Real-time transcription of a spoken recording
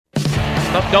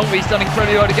McNulty's done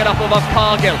incredibly well to get up above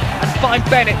Cargill and find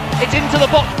Bennett. It's into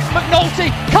the box. McNulty,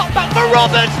 cut back for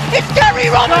Roberts. It's Gary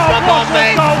Roberts for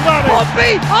Pompey.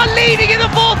 Pompey are leading in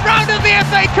the fourth round of the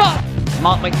FA Cup.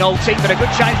 Mark McNulty, but a good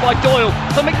chance by Doyle.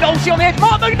 For McNulty on the edge.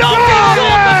 Mark McNulty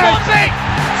scores for Pompey.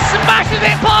 Smashes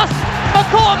it past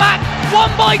McCormack.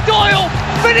 Won by Doyle.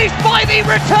 Finished by the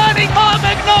returning Mark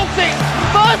McNulty.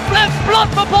 First blood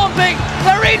for Pompey.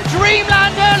 They're in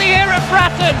dreamland early here at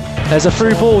Bratton. There's a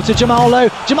through ball to Jamal Lowe.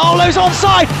 Jamal Lowe's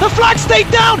onside. The flag's stayed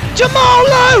down. Jamal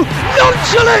Lowe,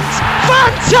 nonchalant,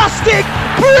 fantastic,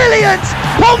 brilliant.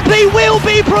 Pompey will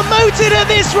be promoted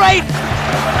at this rate.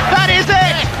 That is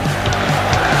it.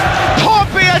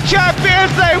 Pompey are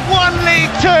champions. They won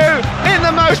League Two in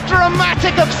the most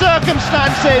dramatic of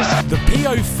circumstances. The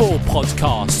PO4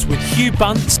 podcast with Hugh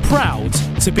Bunce, proud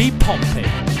to be Pompey.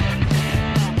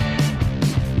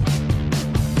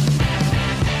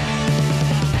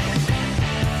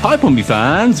 Hi Pompey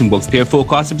fans, and welcome to PO4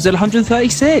 Cast episode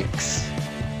 136.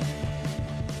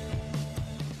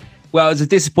 Well, it's a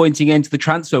disappointing end to the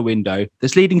transfer window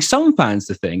that's leading some fans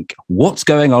to think, what's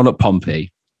going on at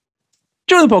Pompey?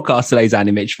 During the podcast today is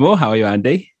Andy Mitchmore. How are you,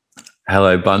 Andy?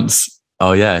 Hello, Bunce.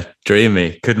 Oh yeah,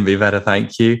 dreamy. Couldn't be better,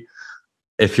 thank you.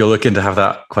 If you're looking to have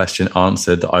that question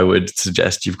answered, I would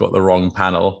suggest you've got the wrong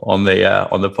panel on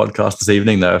the podcast this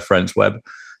evening, though, French Web.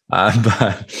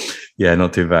 But yeah,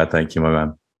 not too bad, thank you, my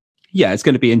man. Yeah, it's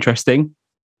going to be interesting.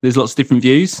 There's lots of different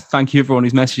views. Thank you everyone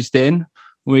who's messaged in.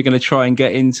 We're going to try and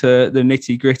get into the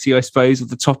nitty gritty, I suppose, of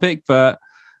the topic. But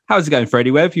how's it going,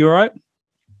 Freddie Webb? You all right?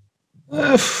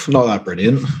 Not that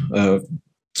brilliant.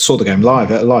 Saw the game live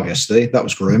yesterday. That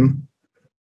was grim.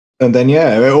 And then,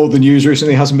 yeah, all the news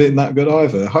recently hasn't been that good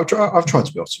either. I've tried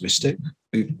to be optimistic,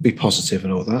 be positive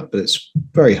and all that, but it's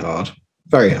very hard.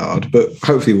 But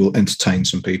hopefully we'll entertain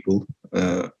some people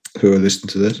who are listening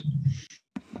to this.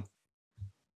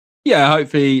 Yeah,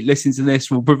 hopefully listening to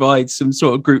this will provide some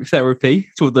sort of group therapy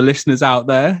to all the listeners out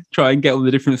there, try and get all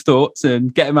the different thoughts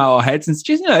and get them out of our heads and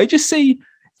just see if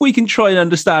we can try and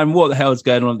understand what the hell's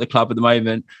going on at the club at the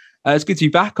moment. It's good to be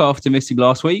back after missing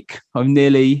last week. I've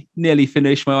nearly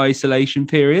finished my isolation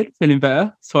period, feeling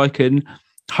better, so I can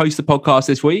host the podcast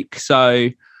this week. So,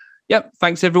 yep,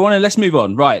 thanks everyone, and let's move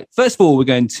on. Right, first of all, we're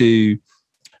going to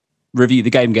review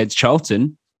the game against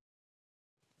Charlton.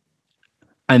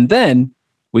 And then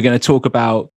we're going to talk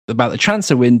about the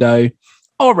transfer window,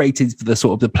 our ratings for the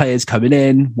sort of the players coming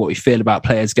in, what we feel about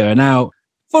players going out.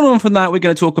 Following on from that, we're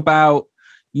going to talk about,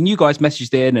 you guys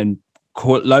messaged in and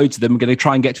caught loads of them. We're going to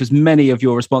try and get to as many of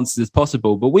your responses as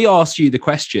possible. But we asked you the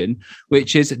question,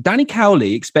 which is, Danny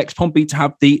Cowley expects Pompey to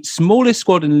have the smallest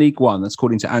squad in League One. That's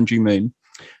according to Andrew Moon.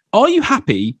 Are you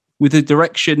happy with the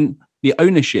direction the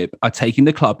ownership are taking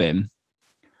the club in?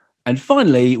 And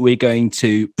finally, we're going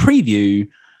to preview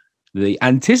the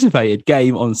anticipated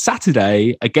game on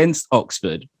Saturday against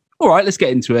Oxford. All right, let's get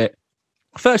into it.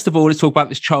 First of all, let's talk about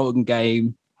this Charlton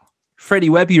game. Freddie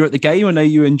Webb, you're at the game. I know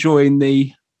you're enjoying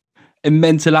the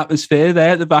mental atmosphere there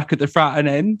at the back of the Fratton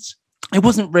end. It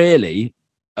wasn't really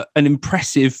an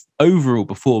impressive overall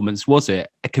performance, was it?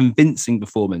 A convincing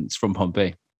performance from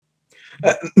Pompey?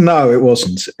 No, it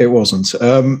wasn't. It was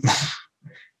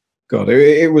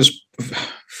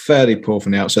fairly poor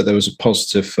from the outset. There was a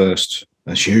positive first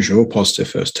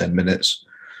 10 minutes.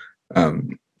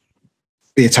 The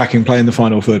attacking play in the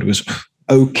final third was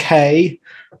okay.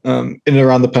 In and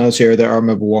around the penalty area there, I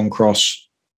remember one cross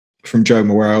from Joe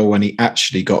Morrell when he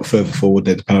actually got further forward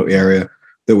near the penalty area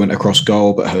that went across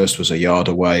goal, but Hurst was a yard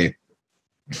away.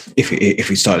 If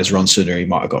he started his run sooner, he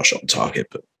might have got a shot on target,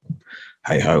 but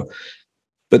hey-ho.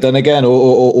 But then again,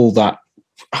 all that,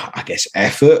 I guess,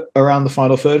 effort around the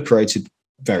final third created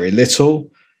very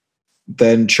little.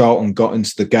 Then Charlton got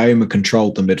into the game and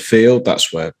controlled the midfield.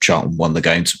 That's where Charlton won the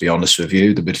game, to be honest with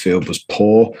you. The midfield was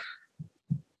poor.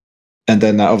 And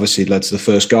then that obviously led to the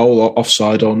first goal,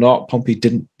 offside or not. Pompey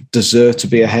didn't deserve to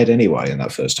be ahead anyway in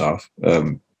that first half.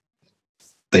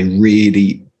 They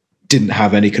really didn't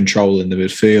have any control in the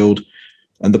midfield.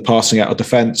 And the passing out of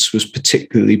defence was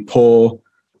particularly poor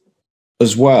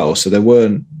as well. So there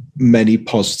weren't many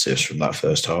positives from that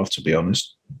first half, to be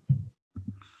honest.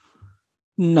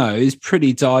 No, it's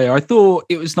pretty dire. I thought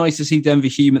it was nice to see Denver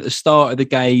Hume at the start of the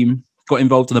game, got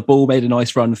involved in the ball, made a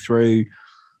nice run through,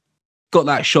 got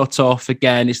that shot off.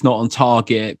 Again, it's not on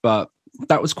target, but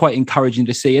that was quite encouraging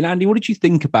to see. And Andy, what did you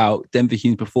think about Denver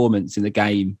Hume's performance in the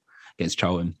game against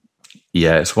Charlton?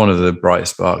 Yeah, it's one of the bright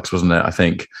sparks, wasn't it? I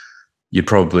think you'd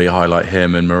probably highlight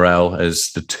him and Morrell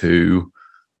as the two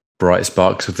bright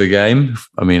sparks of the game.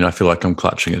 I mean, I feel like I'm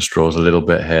clutching at straws a little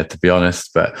bit here, to be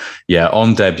honest. But yeah,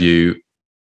 on debut,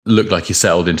 looked like he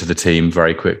settled into the team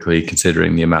very quickly,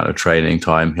 considering the amount of training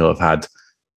time he'll have had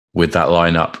with that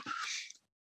lineup.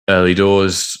 Early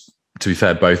doors, to be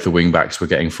fair, both the wing backs were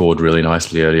getting forward really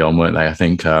nicely early on, weren't they? I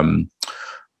think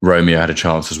Romeo had a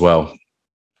chance as well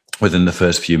within the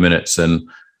first few minutes. And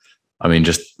I mean,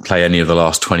 just play any of the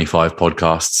last 25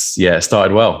 podcasts. Yeah, it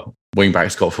started well. Wing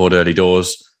backs got forward early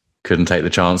doors, couldn't take the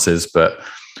chances. But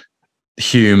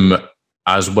Hume,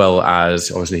 as well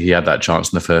as obviously he had that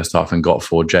chance in the first half and got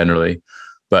forward generally,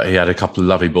 but he had a couple of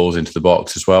lovely balls into the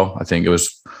box as well. I think it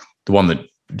was the one that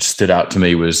stood out to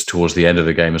me was towards the end of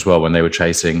the game as well, when they were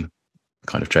chasing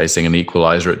an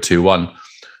equaliser at 2-1.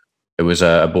 It was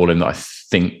a ball in that I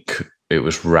think it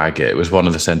was Raggett. It was one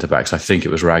of the centre-backs. I think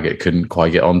it was Raggett, couldn't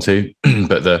quite get onto.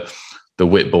 But the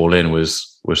whip ball in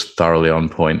was thoroughly on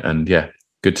point, and yeah,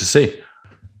 good to see.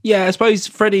 Yeah, I suppose,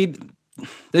 Freddie,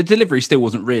 the delivery still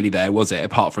wasn't really there, was it?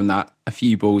 Apart from that, a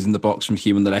few balls in the box from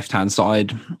Hume on the left-hand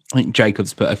side. I think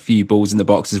Jacobs put a few balls in the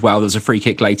box as well. There was a free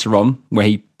kick later on where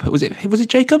he put, was it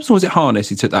Jacobs or was it Harness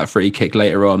who took that free kick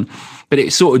later on? But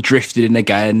it sort of drifted in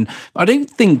again. I don't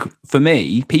think, for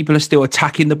me, people are still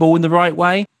attacking the ball in the right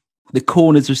way. The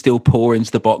corners were still poor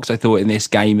into the box, I thought, in this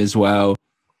game as well.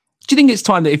 Do you think it's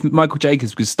time that if Michael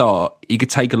Jacobs could start, he could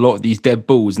take a lot of these dead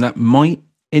balls and that might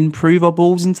improve our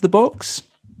balls into the box?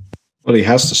 Well, he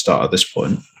has to start at this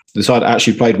point. The side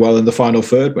actually played well in the final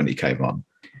third when he came on.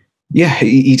 Yeah,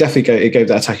 he definitely gave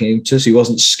that attacking impetus. He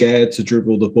wasn't scared to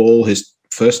dribble the ball. His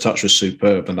first touch was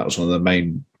superb, and that was one of the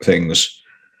main things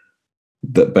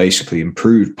that basically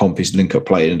improved Pompey's link-up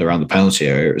play in and around the penalty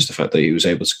area. It was the fact that he was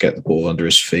able to get the ball under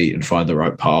his feet and find the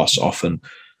right pass often.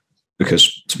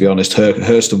 Because, to be honest,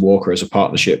 Hurst and Walker as a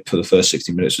partnership for the first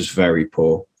 60 minutes was very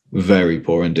poor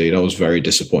indeed. I was very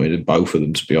disappointed in both of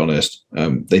them, to be honest.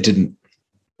 They didn't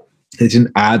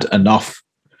add enough.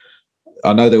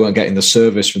 I know they weren't getting the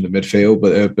service from the midfield,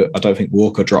 but I don't think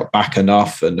Walker dropped back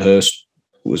enough, and Hurst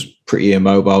was pretty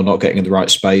immobile, not getting in the right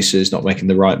spaces, not making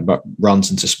the right runs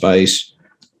into space.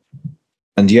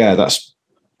 And yeah, that's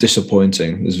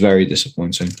disappointing. It was very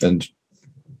disappointing. And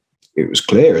it was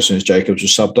clear as soon as Jacobs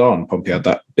was subbed on, Pompey had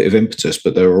that bit of impetus,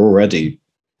 but they were already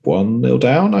 1-0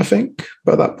 down, I think,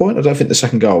 by that point. I don't think the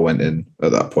second goal went in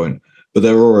at that point, but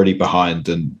they were already behind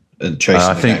and chasing.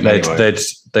 I think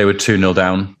they were 2-0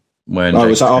 down when. Oh,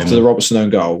 was that after the Robertson own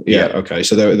goal? Yeah. Okay.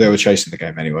 So they were chasing the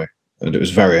game anyway, and it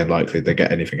was very unlikely they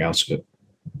get anything out of it.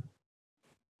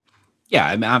 Yeah,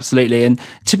 I mean, absolutely. And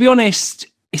to be honest,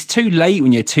 it's too late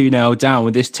when you're 2-0 down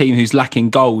with this team who's lacking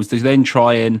goals to then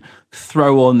try and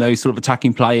throw on those sort of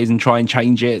attacking players and try and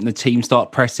change it, and the team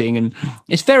start pressing. And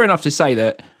it's fair enough to say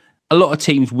that a lot of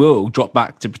teams will drop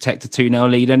back to protect a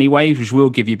 2-0 lead anyway, which will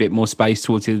give you a bit more space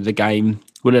towards the end of the game,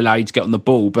 will allow you to get on the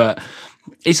ball. But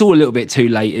it's all a little bit too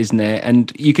late, isn't it?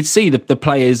 And you could see the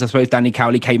players, I suppose Danny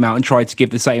Cowley came out and tried to give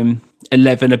the same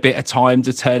 11 a bit of time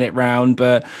to turn it round.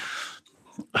 But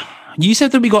you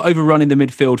said that we got overrun in the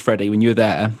midfield, Freddie, when you were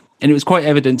there. And it was quite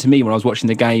evident to me when I was watching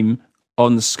the game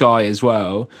on Sky as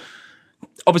well.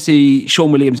 Obviously,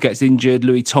 Sean Williams gets injured.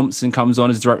 Louis Thompson comes on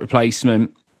as a direct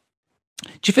replacement. Do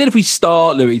you feel if we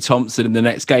start Louis Thompson in the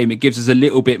next game, it gives us a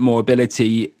little bit more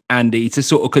ability, Andy, to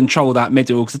sort of control that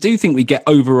middle? Because I do think we get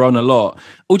overrun a lot.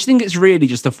 Or do you think it's really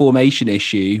just a formation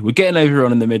issue? We're getting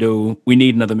overrun in the middle. We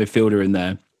need another midfielder in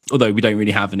there. Although we don't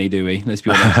really have any, do we? Let's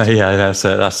be honest. Yeah,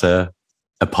 that's a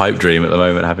pipe dream at the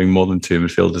moment, having more than two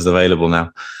midfielders available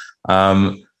now.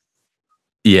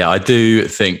 Yeah, I do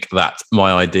think that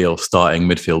my ideal starting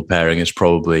midfield pairing is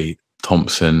probably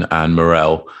Thompson and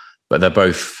Morel, but they're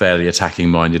both fairly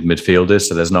attacking-minded midfielders,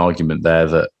 so there's an argument there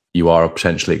that you are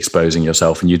potentially exposing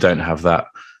yourself and you don't have that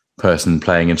person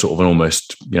playing in sort of an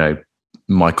almost,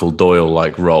 Michael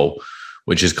Doyle-like role,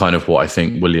 which is kind of what I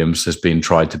think Williams has been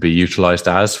tried to be utilised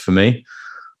as for me.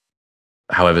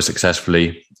 However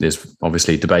successfully is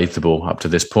obviously debatable up to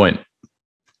this point.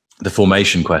 The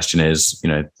formation question is,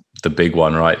 the big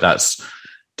one, right?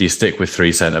 Do you stick with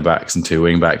 3 centre-backs and 2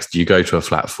 wing-backs? Do you go to a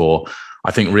flat 4?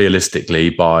 I think realistically,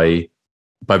 by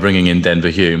bringing in Denver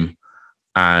Hume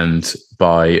and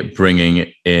by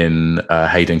bringing in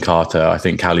Hayden Carter, I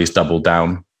think Cowley's doubled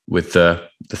down with the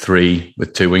 3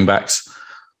 with 2 wing-backs,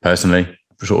 personally,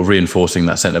 sort of reinforcing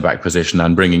that centre-back position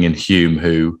and bringing in Hume,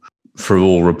 who, for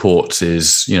all reports,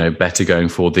 is better going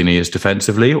forward than he is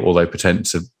defensively, although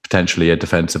potentially a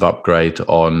defensive upgrade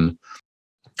on.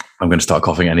 I'm going to start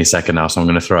coughing any second now, so I'm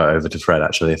going to throw it over to Fred,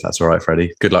 actually, if that's all right,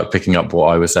 Freddie. Good luck picking up what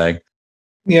I was saying.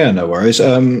 Yeah, no worries.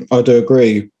 I do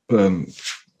agree.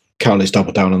 Cowley's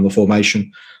doubled down on the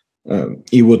formation.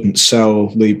 You wouldn't sell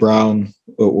Lee Brown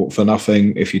for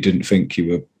nothing if you didn't think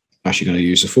you were actually going to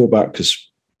use the fullback,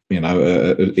 because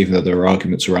even though there are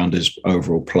arguments around his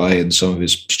overall play and some of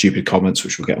his stupid comments,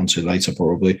 which we'll get onto later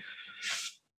probably,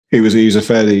 he was a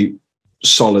fairly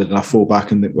solid enough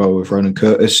fullback with Ronan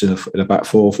Curtis in a back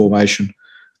four formation.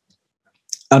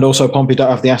 And also Pompey don't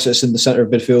have the assets in the centre of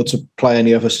midfield to play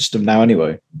any other system now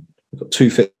anyway. We've got 2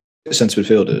 fit centre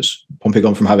midfielders. Pompey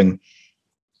gone from having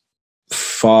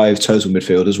 5 total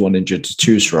midfielders, 1 injured, to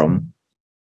choose from,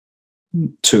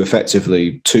 to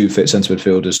effectively 2 fit centre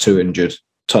midfielders, 2 injured.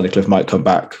 Tunnicliffe might come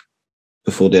back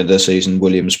before the end of the season.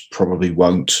 Williams probably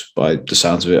won't, by the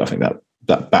sounds of it. I think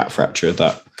that back fracture,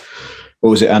 what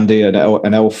was it, Andy? An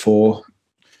L4?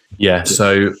 Yeah,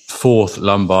 so 4th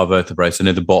lumbar vertebrae, so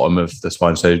near the bottom of the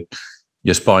spine. So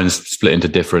your spine's split into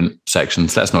different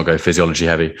sections. Let's not go physiology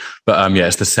heavy. But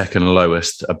it's the second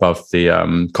lowest above the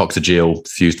coccygeal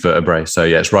fused vertebrae. So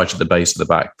yeah, it's right at the base of the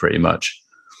back pretty much.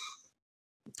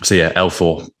 So yeah,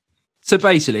 L4. So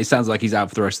basically, it sounds like he's out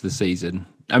for the rest of the season.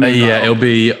 It'll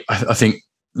be, I think,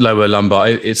 lower lumbar.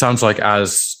 It sounds like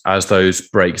as those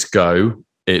breaks go,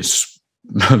 it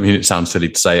sounds silly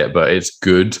to say it, but it's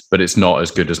good, but it's not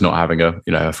as good as not having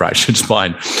a fractured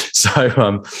spine.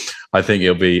 So I think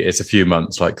it's a few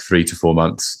months, like 3 to 4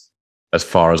 months, as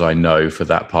far as I know, for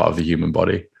that part of the human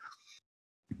body.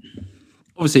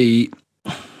 Obviously,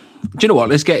 do you know what?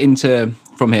 Let's get into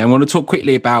from here. I want to talk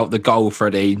quickly about the goal,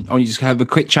 Freddie. I want you to just have a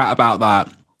quick chat about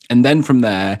that. And then from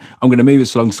there, I'm going to move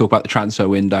us along to talk about the transfer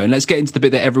window. And let's get into the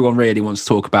bit that everyone really wants to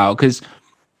talk about, because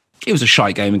it was a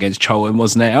shite game against Charlton,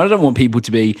 wasn't it? I don't want people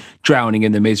to be drowning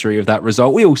in the misery of that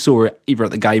result. We all saw it either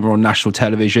at the game or on national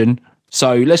television.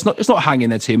 So let's not hang in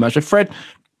there too much. Fred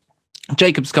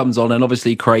Jacobs comes on and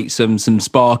obviously creates some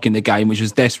spark in the game, which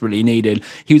was desperately needed.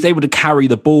 He was able to carry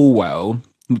the ball well,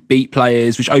 beat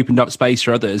players, which opened up space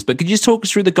for others. But could you just talk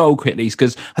us through the goal quickly?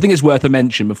 Because I think it's worth a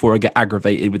mention before I get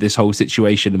aggravated with this whole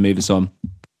situation and move us on.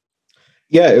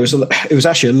 Yeah, it was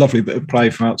actually a lovely bit of play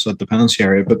from outside the penalty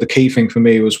area. But the key thing for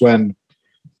me was when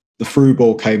the through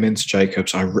ball came into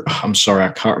Jacobs. I'm sorry,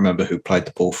 I can't remember who played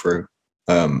the ball through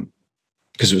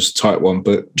because it was a tight one.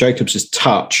 But Jacobs'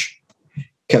 touch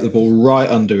kept the ball right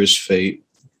under his feet.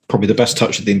 Probably the best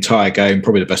touch of the entire game.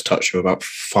 Probably the best touch of about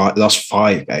last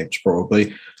 5 games,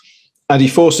 probably. And he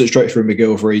forced it straight through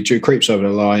McGilvery. Drew creeps over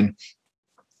the line.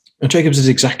 And Jacobs is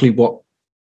exactly what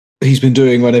he's been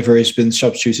doing whenever he's been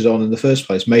substituted on in the first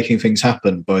place, making things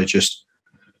happen by just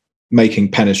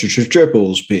making penetrative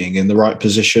dribbles, being in the right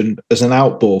position as an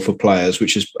outball for players,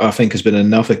 which I think has been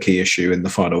another key issue in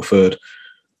the final third,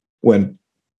 when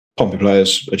Pompey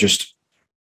players are just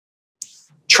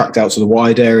tracked out to the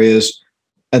wide areas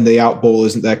and the outball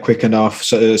isn't there quick enough,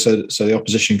 so the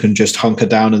opposition can just hunker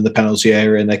down in the penalty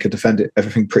area and they could defend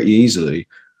everything pretty easily.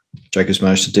 Jacobs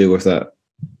managed to deal with that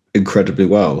incredibly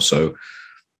well. So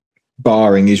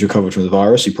barring he's recovered from the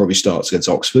virus, he probably starts against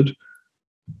Oxford.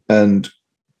 And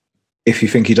if you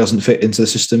think he doesn't fit into the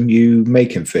system, you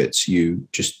make him fit. You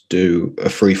just do a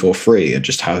 3-4-3 and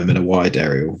just have him in a wide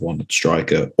area with one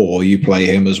striker, or you play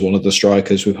him as one of the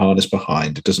strikers with Harness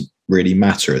behind. It doesn't really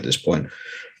matter at this point.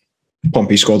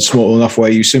 Pompey squad's small enough where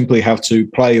you simply have to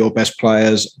play your best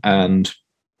players, and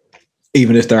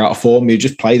even if they're out of form, you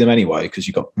just play them anyway because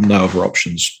you've got no other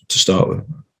options to start with.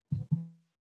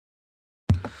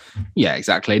 Yeah,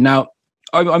 exactly. Now,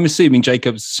 I'm assuming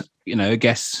Jacobs, I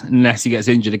guess, unless he gets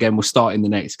injured again, will start in the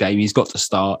next game. He's got to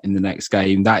start in the next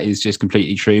game. That is just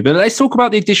completely true. But let's talk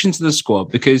about the addition to the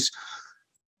squad, because,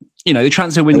 the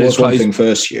transfer window is closed. One thing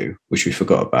first, Hugh, which we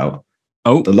forgot about.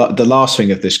 Oh, the last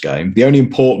thing of this game, the only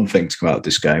important thing to come out of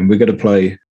this game, we're going to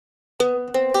play.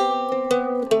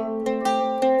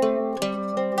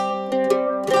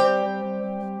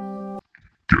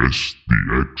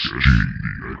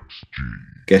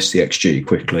 Guess the XG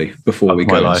quickly before we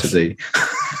go into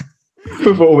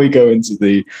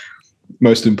the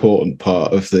most important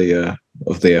part of the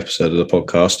episode of the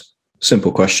podcast.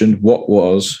 Simple question: what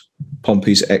was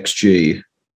Pompey's XG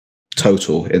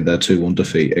total in their 2-1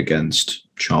 defeat against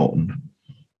Charlton?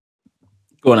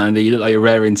 Go on, Andy. You look like you're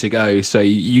raring to go, so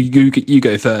you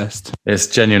go first. It's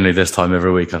genuinely this time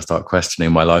every week I start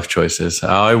questioning my life choices.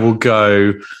 I will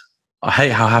go. I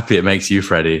hate how happy it makes you,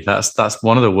 Freddie. That's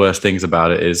one of the worst things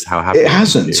about it, is how happy it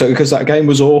hasn't. So because that game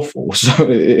was awful, so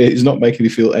it's not making me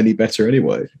feel any better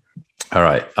anyway. All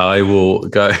right, I will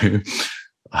go.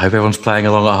 I hope everyone's playing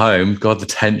along at home. God, the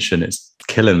tension, it's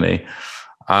killing me.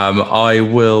 I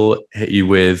will hit you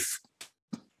with,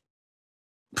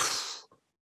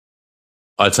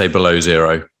 I'd say below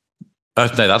 0. No,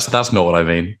 that's not what I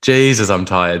mean. Jesus, I'm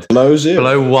tired. Below 0?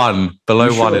 Below 1.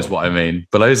 Below 1 is what I mean.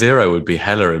 Below 0 would be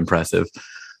hella impressive.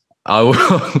 I'll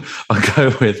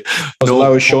go with... As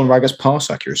low as Sean Raggett's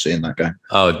pass accuracy in that game.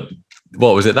 Oh,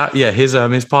 what was it? That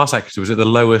his pass accuracy was at the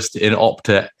lowest in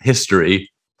Opta history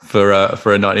for a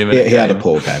 90-minute. He had a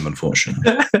poor game,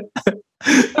 unfortunately.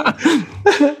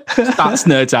 Stats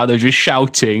nerds out there just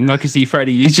shouting. I can see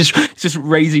Freddie. He's just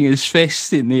raising his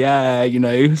fist in the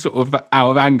air, sort of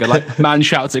out of anger, like man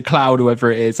shouts at cloud,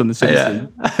 whoever it is on the Simpsons.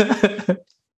 Yeah.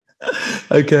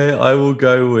 Okay, I will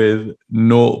go with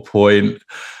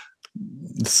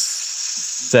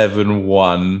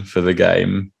 0.71 for the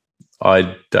game.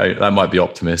 That might be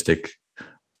optimistic.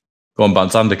 Go on,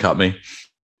 Bunce, undercut me.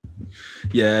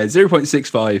 Yeah,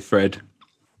 0.65, Fred.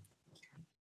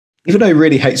 Even though he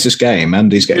really hates this game,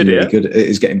 Andy's getting really good.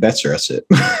 He's getting better at it.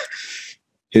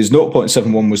 His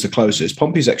 0.71 was the closest.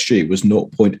 Pompey's XG was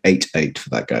 0.88 for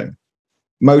that game.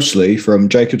 Mostly from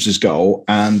Jacobs' goal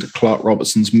and Clark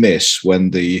Robertson's miss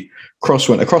when the cross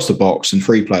went across the box and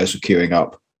three players were queuing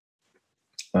up.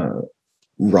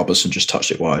 Robertson just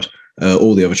touched it wide.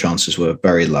 All the other chances were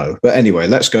very low. But anyway,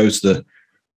 let's go to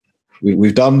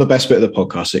we've done the best bit of the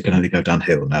podcast. It can only go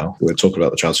downhill now. We're talking about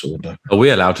the transfer window. Are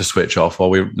we allowed to switch off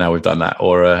we've done that?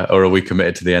 Or are we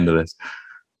committed to the end of this?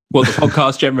 Well, the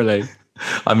podcast generally.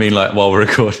 I mean, like while we're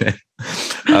recording.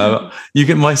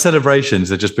 My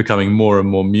celebrations are just becoming more and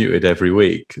more muted every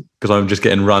week because I'm just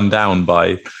getting run down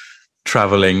by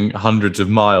traveling hundreds of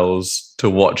miles to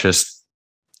watch us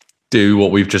do what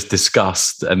we've just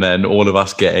discussed, and then all of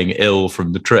us getting ill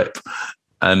from the trip.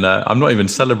 And I'm not even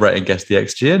celebrating Guess the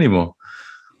XG anymore.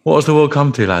 What has the world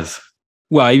come to, lads?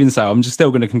 Well, even so, I'm just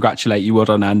still going to congratulate you. Well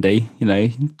done, Andy.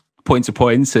 Points are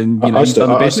points, and I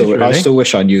still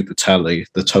wish I knew the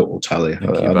total tally.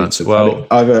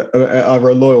 Either a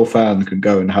loyal fan can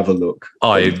go and have a look.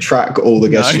 I track all the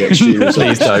Guess the XG results.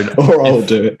 Please don't. Or I'll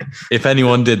do it. If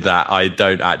anyone did that, I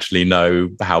don't actually know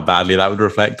how badly that would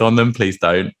reflect on them. Please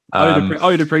don't. I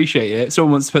would appreciate it.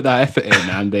 Someone wants to put that effort in,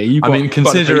 Andy.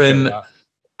 Considering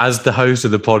as the host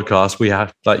of the podcast,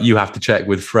 you have to check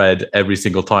with Fred every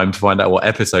single time to find out what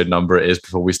episode number it is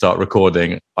before we start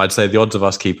recording. I'd say the odds of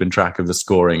us keeping track of the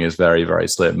scoring is very, very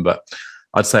slim, but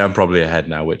I'd say I'm probably ahead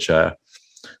now, which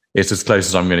is as close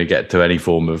as I'm going to get to any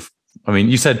form of. I mean,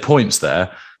 you said points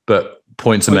there, but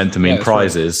points are meant to mean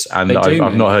prizes, and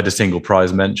I've not heard a single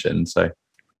prize mentioned. So,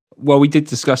 well, we did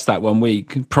discuss that one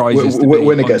week. Prizes.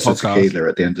 Winner gets a tequila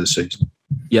at the end of the season.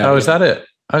 Yeah. Oh, is that it?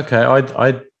 Okay,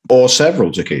 or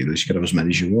several tequilas. You can have as many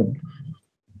as you want.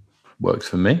 Works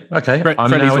for me. Okay,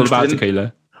 I'm now all about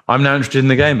tequila. I'm now interested in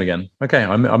the game again. Okay,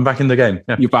 I'm back in the game.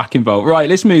 Yeah. You're back involved. Right,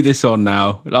 let's move this on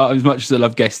now. As much as I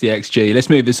love Guess the XG, let's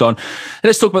move this on.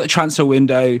 Let's talk about the transfer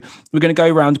window. We're going to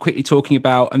go around quickly talking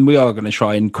about, and we are going to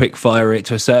try and quick fire it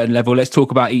to a certain level. Let's talk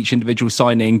about each individual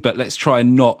signing, but let's try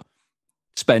and not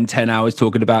spend 10 hours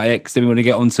talking about it, because then we want to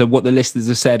get on to what the listeners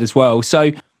have said as well.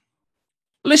 So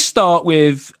let's start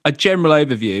with a general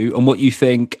overview on what you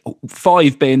think,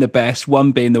 5 being the best,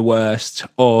 1 being the worst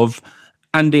of.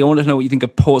 Andy, I want to know what you think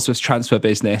of Portsmouth's transfer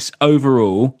business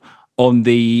overall on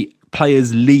the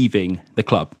players leaving the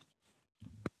club.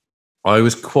 I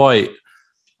was I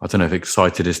don't know if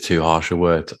excited is too harsh a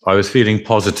word. I was feeling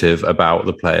positive about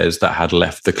the players that had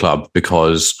left the club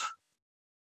because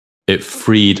it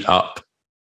freed up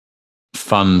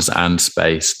funds and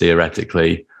space,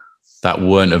 theoretically, that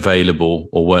weren't available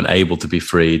or weren't able to be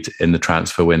freed in the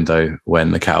transfer window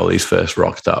when the Cowleys first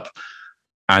rocked up.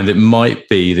 And it might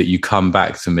be that you come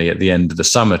back to me at the end of the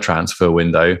summer transfer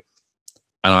window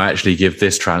and I actually give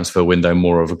this transfer window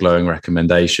more of a glowing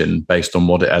recommendation based on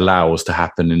what it allows to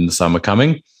happen in the summer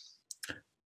coming.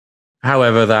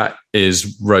 However, that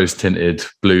is rose-tinted,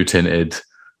 blue-tinted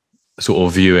sort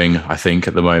of viewing, I think,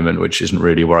 at the moment, which isn't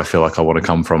really where I feel like I want to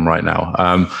come from right now.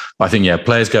 I think,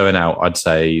 players going out, I'd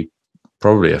say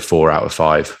probably a 4 out of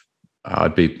 5.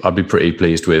 I'd be pretty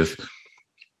pleased with.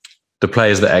 The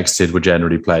players that exited were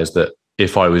generally players that,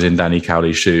 if I was in Danny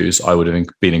Cowley's shoes, I would have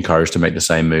been encouraged to make the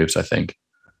same moves, I think.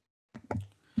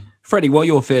 Freddie, what are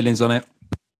your feelings on it?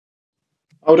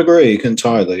 I would agree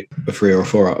entirely. A 3 or a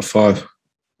 4 out of 5.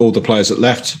 All the players that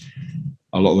left,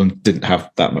 a lot of them didn't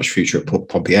have that much future at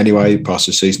Pompey anyway, past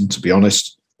the season, to be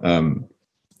honest. So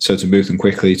to move them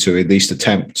quickly to at least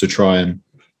attempt to try and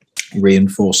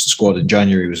reinforce the squad in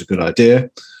January was a good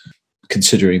idea,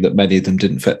 considering that many of them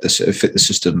didn't fit the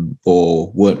system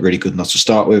or weren't really good enough to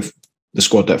start with. The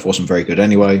squad depth wasn't very good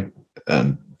anyway.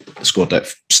 The squad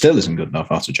depth still isn't good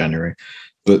enough after January,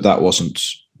 but that wasn't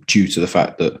due to the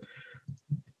fact that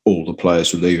all the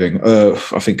players were leaving.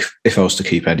 I think if I was to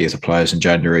keep any of the players in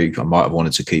January, I might have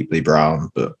wanted to keep Lee Brown,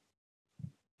 but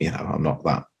I'm not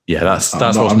that. Yeah, that's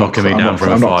what's knocking me down from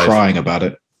a 5. I'm not crying about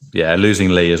it. Yeah, losing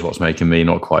Lee is what's making me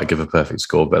not quite give a perfect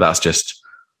score, but that's just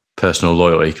personal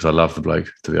loyalty because I love the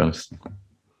bloke, to be honest.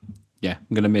 Yeah,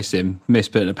 I'm going to miss him. Miss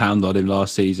putting a pound on him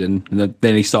last season. And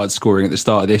then he started scoring at the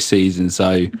start of this season.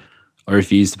 So I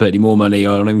refuse to put any more money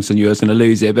on him, so I knew I was going to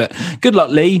lose it. But good luck,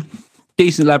 Lee.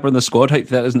 Decent lad on the squad.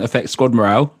 Hopefully that doesn't affect squad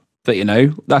morale. But,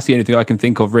 that's the only thing I can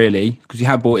think of, really, because you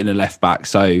have brought in a left back.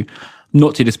 So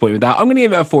not too disappointed with that. I'm going to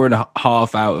give it a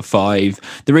 4.5 out of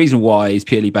 5. The reason why is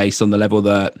purely based on the level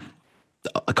that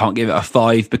I can't give it a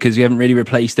 5 because we haven't really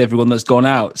replaced everyone that's gone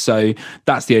out. So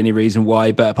that's the only reason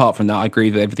why. But apart from that, I agree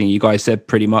with everything you guys said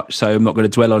pretty much. So I'm not going to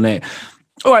dwell on it.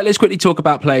 All right, let's quickly talk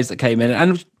about players that came in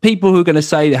and people who are going to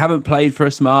say they haven't played for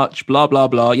us much, blah, blah,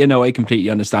 blah. I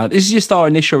completely understand. This is just our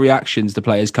initial reactions to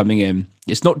players coming in.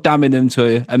 It's not damning them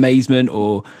to amazement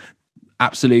or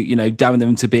absolute, damning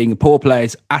them to being poor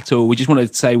players at all. We just wanted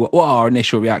to say what our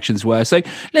initial reactions were. So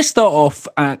let's start off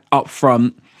up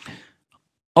front.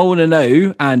 I want to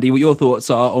know, Andy, what your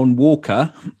thoughts are on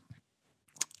Walker.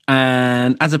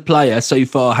 And as a player so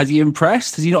far, has he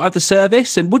impressed? Has he not had the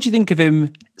service? And what do you think of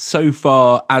him so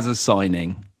far as a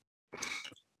signing?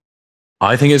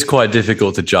 I think it's quite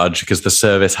difficult to judge because the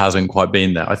service hasn't quite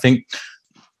been there. I think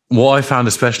what I found,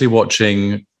 especially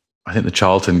watching, I think the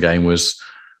Charlton game, was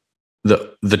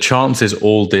that the chances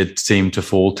all did seem to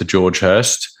fall to George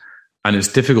Hurst. And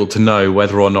it's difficult to know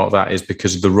whether or not that is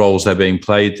because of the roles they're being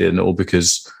played in or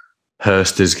because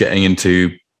Hurst is getting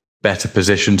into better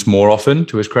positions more often,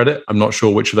 to his credit. I'm not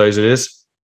sure which of those it is.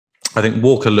 I think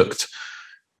Walker looked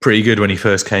pretty good when he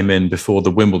first came in before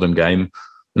the Wimbledon game.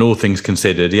 And all things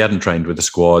considered, he hadn't trained with the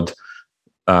squad.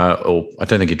 Or I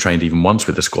don't think he trained even once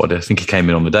with the squad. I think he came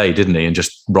in on the day, didn't he? And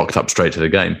just rocked up straight to the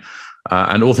game.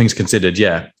 And all things considered,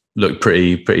 looked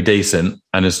pretty decent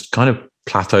and has kind of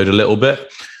plateaued a little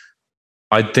bit.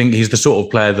 I think he's the sort of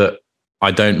player that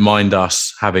I don't mind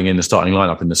us having in the starting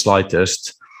lineup in the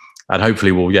slightest. And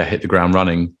hopefully we'll hit the ground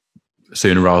running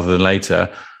sooner rather than later.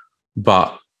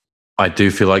 But I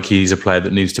do feel like he's a player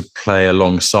that needs to play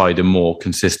alongside a more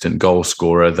consistent goal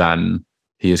scorer than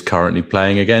he is currently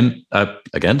playing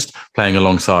playing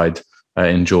alongside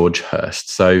in George Hurst.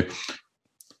 So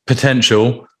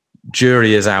potential,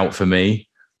 jury is out for me.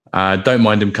 Don't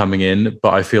mind him coming in,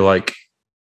 but I feel like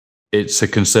it's a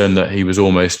concern that he was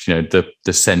almost,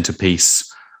 the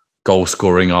centerpiece goal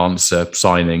scoring answer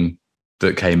signing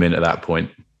that came in at that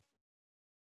point.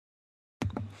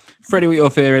 Freddie, what are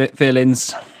your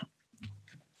feelings?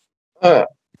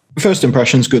 First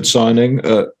impressions, good signing.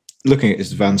 Looking at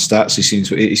his advanced stats,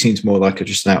 he seems more like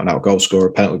just an out-and-out goal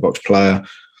scorer, penalty box player,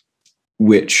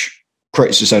 which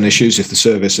creates its own issues if the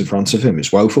service in front of him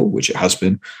is woeful, which it has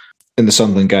been. In the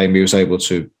Sunderland game, he was able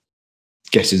to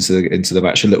get into the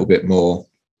match a little bit more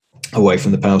away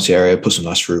from the penalty area, put some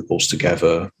nice through balls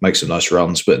together, make some nice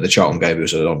runs. But in the Charlton game, it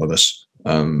was anonymous.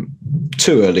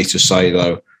 Too early to say,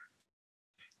 though.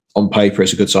 On paper,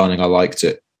 it's a good signing. I liked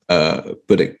it.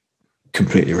 But it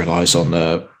completely relies on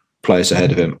the players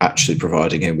ahead of him actually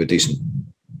providing him with decent,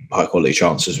 high-quality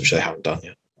chances, which they haven't done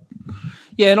yet.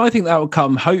 Yeah, and I think that will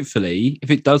come, hopefully,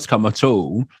 if it does come at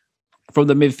all, from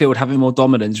the midfield having more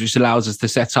dominance, which allows us to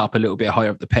set up a little bit higher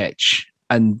up the pitch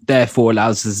and therefore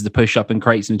allows us to push up and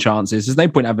create some chances. There's no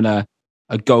point having a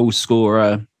goal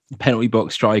scorer, penalty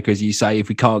box striker, as you say, if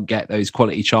we can't get those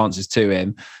quality chances to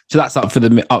him. So that's up for the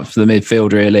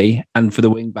midfield, really, and for the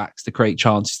wing backs to create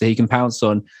chances that he can pounce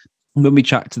on. When we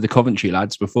chat to the Coventry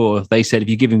lads before, they said if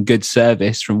you give him good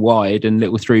service from wide and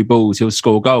little through balls, he'll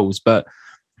score goals. But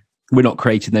we're not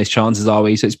creating those chances, are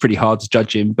we? So it's pretty hard to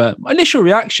judge him. But initial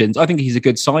reactions, I think he's a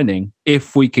good signing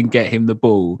if we can get him the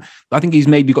ball. I think he's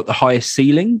maybe got the highest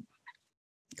ceiling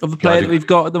of the player that we've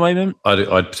got at the moment. I'd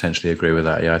potentially agree with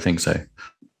that. Yeah, I think so.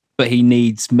 But he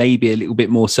needs maybe a little bit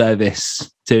more service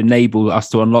to enable us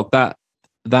to unlock that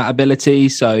ability.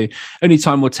 So only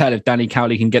time will tell if Danny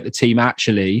Cowley can get the team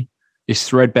actually, this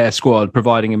threadbare squad,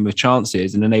 providing him with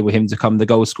chances and enable him to become the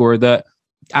goal scorer that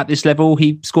at this level,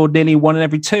 he scored nearly 1 in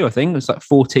every 2, I think. It was like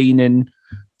 14 in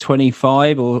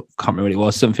 25 or can't remember what it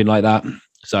was, something like that.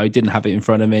 So I didn't have it in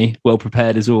front of me. Well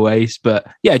prepared as always. But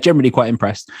yeah, generally quite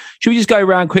impressed. Should we just go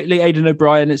around quickly? Aidan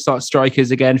O'Brien, let's start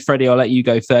strikers again. Freddie, I'll let you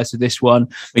go first with this one.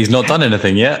 He's not done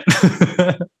anything yet.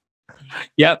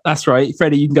 Yep, that's right.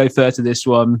 Freddie, you can go first with this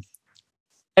one.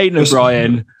 Aidan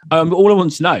O'Brien, all I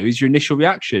want to know is your initial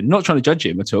reaction. Not trying to judge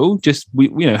him at all. Just,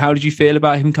 how did you feel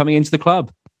about him coming into the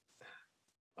club?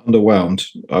 Underwhelmed.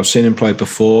 I've seen him play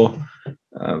before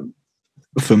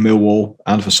for Millwall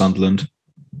and for Sunderland.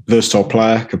 Versatile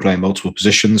player, can play in multiple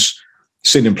positions.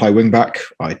 Seen him play wing back.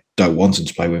 I don't want him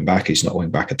to play wing back. He's not wing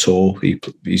back at all.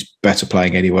 He's better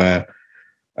playing anywhere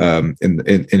in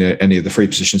any of the 3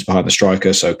 positions behind the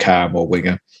striker, so cam or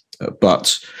winger.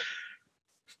 But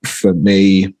for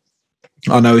me,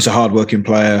 I know he's a hard-working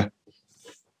player.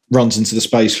 runs into the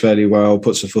space fairly well,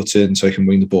 puts a foot in so he can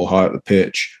wing the ball high up the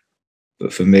pitch.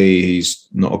 But for me, he's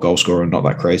not a goal scorer and not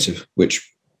that creative, which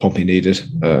Pompey needed.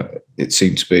 It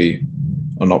seemed to be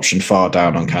an option far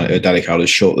down on Danny Cowley's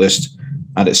shortlist,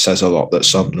 and it says a lot that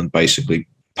Sunderland basically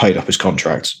paid up his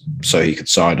contract so he could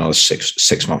sign on a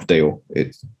six-month deal.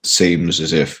 It seems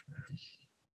as if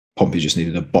Pompey just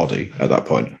needed a body at that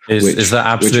point. Is that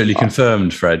absolutely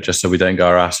confirmed, Fred, just so we don't go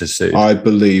our asses sued? I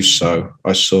believe so.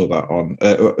 I saw that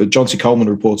on... John T. Coleman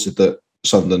reported that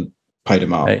Sunderland paid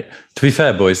him out. Hey, to be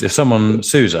fair, boys, if someone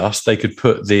sues us, they could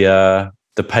put the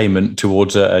payment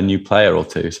towards a new player or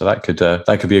two. So that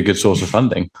could be a good source of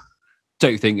funding.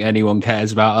 Don't think anyone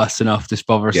cares about us enough to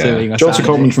bother suing us. John T.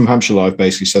 Coleman from Hampshire Live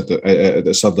basically said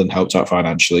that Sunderland helped out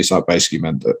financially. So that basically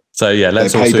meant that... So yeah,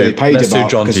 let's paid him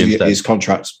out John T. because his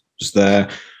contract was there.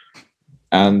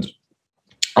 And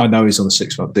I know he's on a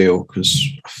 6-month deal because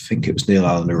I think it was Neil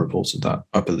Allen who reported that,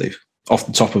 I believe. Off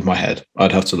the top of my head.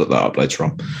 I'd have to look that up later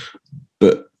on.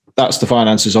 But that's the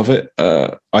finances of it.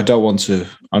 I'm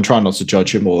trying not to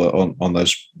judge him on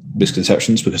those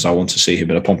misconceptions because I want to see him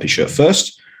in a Pompey shirt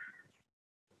first.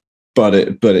 But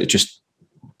it just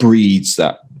breeds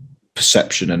that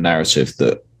perception and narrative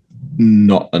that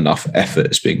not enough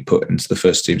effort is being put into the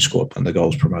first team squad and the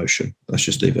goals promotion. Let's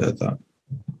just leave it at that.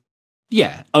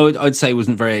 Yeah, I'd say it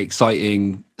wasn't very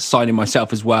exciting signing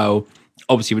myself as well.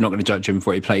 Obviously, we're not going to judge him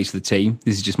before he plays for the team.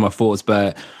 This is just my thoughts,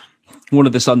 but one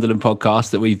of the Sunderland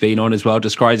podcasts that we've been on as well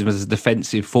describes him as a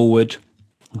defensive forward,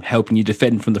 helping you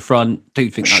defend from the front.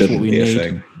 Don't think that's what we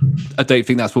need. I don't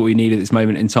think that's what we need at this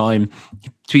moment in time.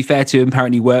 To be fair to him,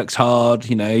 apparently works hard,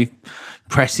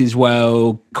 presses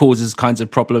well, causes kinds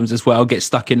of problems as well, gets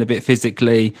stuck in a bit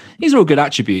physically. These are all good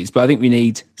attributes, but I think we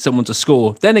need someone to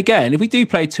score. Then again, if we do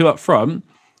play two up front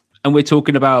and we're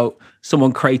talking about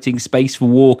someone creating space for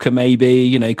Walker,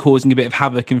 maybe, causing a bit of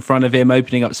havoc in front of him,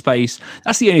 opening up space,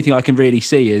 that's the only thing I can really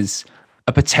see as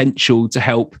a potential to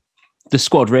help the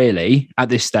squad really at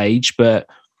this stage. But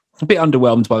a bit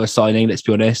underwhelmed by the signing, let's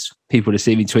be honest. People are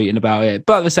seeing me tweeting about it.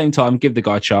 But at the same time, give the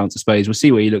guy a chance, I suppose. We'll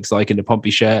see what he looks like in the Pompey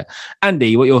shirt.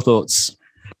 Andy, what are your thoughts?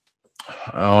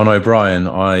 On O'Brien,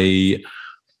 I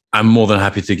am more than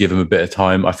happy to give him a bit of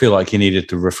time. I feel like he needed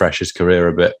to refresh his career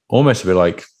a bit. Almost a bit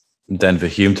like Denver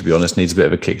Hume, to be honest, needs a bit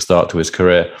of a kickstart to his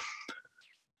career.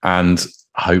 And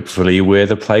hopefully we're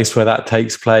the place where that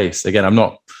takes place. Again,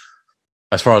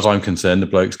 as far as I'm concerned, the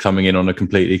bloke's coming in on a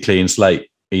completely clean slate.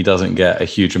 He doesn't get a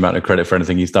huge amount of credit for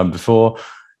anything he's done before.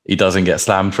 He doesn't get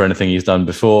slammed for anything he's done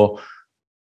before.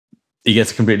 He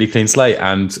gets a completely clean slate.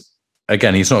 And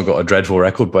again, he's not got a dreadful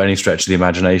record by any stretch of the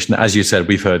imagination. As you said,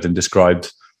 we've heard him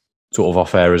described sort of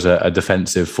off air as a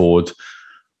defensive forward,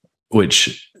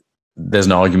 which there's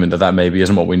an argument that maybe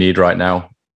isn't what we need right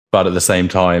now. But at the same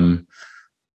time,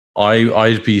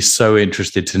 I'd be so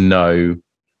interested to know,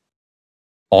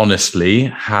 honestly,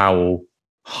 how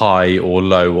high or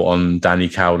low on Danny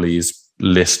Cowley's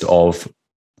list of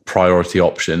priority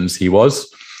options he was.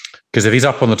 Because if he's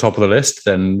up on the top of the list,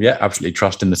 then yeah, absolutely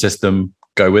trust in the system,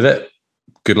 go with it.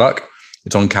 Good luck.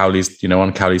 It's on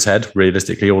Cowley's head.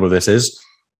 Realistically, all of this is.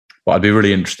 But I'd be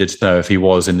really interested to know if he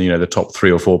was in the top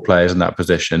 3 or 4 players in that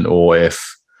position, or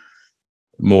if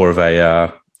more of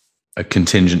a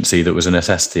contingency that was a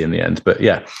necessity in the end. But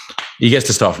yeah, he gets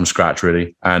to start from scratch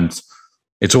really, and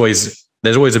there's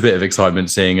always a bit of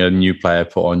excitement seeing a new player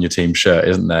put on your team shirt,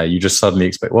 isn't there? You just suddenly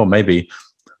expect, well, maybe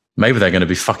they're going to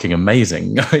be fucking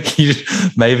amazing.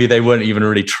 Maybe they weren't even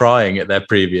really trying at their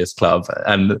previous club,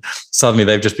 and suddenly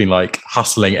they've just been like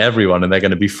hustling everyone, and they're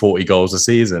going to be 40 goals a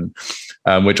season,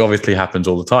 which obviously happens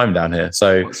all the time down here.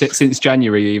 So since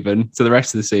January, even to the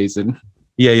rest of the season.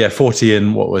 Yeah, 40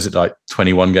 in what was it, like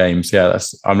 21 games? Yeah,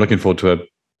 I'm looking forward to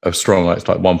a strong, like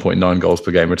 1.9 goals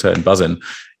per game return buzzing.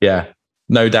 Yeah.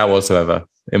 No doubt whatsoever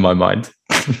in my mind.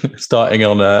 Starting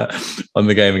on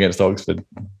the game against Oxford.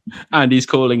 And he's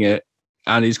calling it.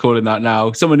 And he's calling that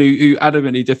now. Someone who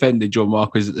adamantly defended John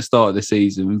Marquis at the start of the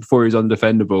season before he was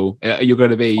undefendable. You're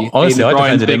going to be honestly,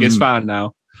 Brian's biggest fan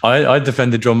now. I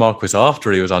defended John Marquis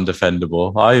after he was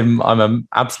undefendable. I'm an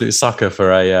absolute sucker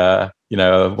for a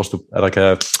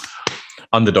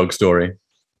underdog story.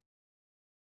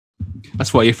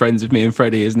 That's why you're friends with me and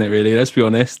Freddie, isn't it, really? Let's be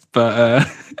honest. But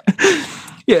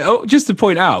yeah, just to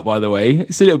point out, by the way,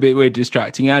 it's a little bit weird,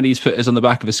 distracting. Andy's put us on the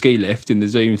back of a ski lift in the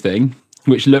Zoom thing,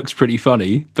 which looks pretty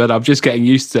funny, but I'm just getting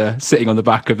used to sitting on the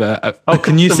back of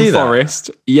can you see forest.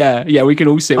 That? Yeah, we can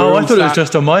all sit. I thought it was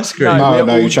just on my screen.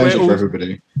 No, you changed it for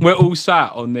everybody. We're all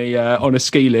sat on a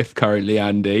ski lift currently,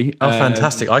 Andy. Oh,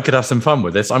 fantastic. I could have some fun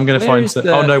with this. I'm going to find...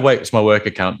 Oh, no, wait, it's my work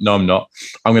account. No, I'm not.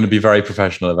 I'm going to be very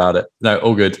professional about it. No,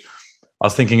 all good. I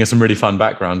was thinking of some really fun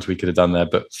backgrounds we could have done there,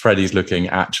 but Freddie's looking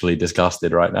actually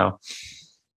disgusted right now.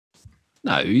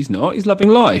 No, he's not. He's loving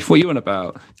life. What are you on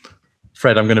about?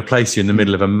 Fred, I'm going to place you in the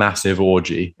middle of a massive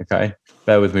orgy, okay?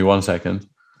 Bear with me 1 second.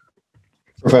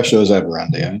 Professional as ever,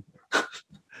 Andy, eh?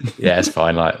 Yeah, it's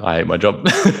fine. I hate my job.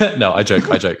 No, I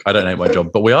joke. I don't hate my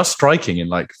job. But we are striking in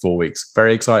like 4 weeks.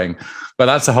 Very exciting. But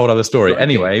that's a whole other story.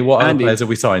 Anyway, what other players have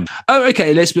we signed? Oh,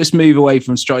 okay. Let's move away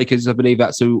from strikers. I believe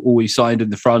that's all we signed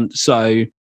in the front. So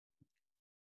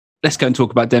let's go and talk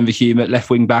about Denver Hume at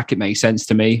left wing back. It makes sense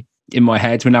to me. In my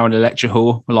head, we're now in a lecture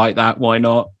hall. I like that. Why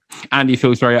not? Andy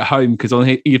feels very at home because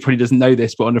he probably doesn't know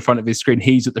this, but on the front of his screen,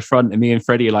 he's at the front, and me and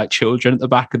Freddie are like children at the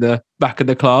back of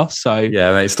the class. So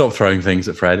yeah, mate, stop throwing things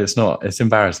at Fred. It's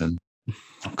embarrassing.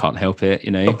 I can't help it,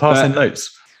 you know. Stop passing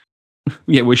notes.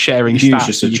 Yeah, we're sharing Hume's stats.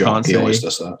 just a you joke. can't He say. always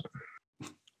does that.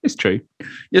 It's true.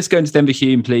 Let's go into Denver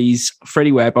Hume, please.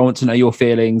 Freddie Webb, I want to know your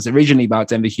feelings originally about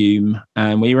Denver Hume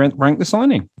and where you rank the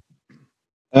signing.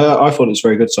 I thought it was a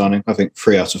very good signing. I think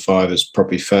 3 out of 5 is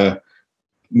probably fair.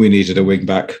 We needed a wing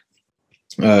back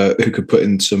who could put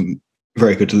in some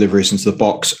very good deliveries into the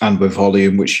box and with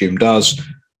volume, which Hume does.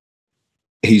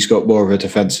 He's got more of a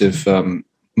defensive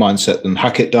mindset than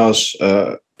Hackett does,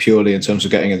 purely in terms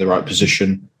of getting in the right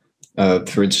position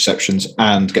for interceptions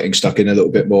and getting stuck in a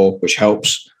little bit more, which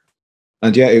helps.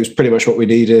 And yeah, it was pretty much what we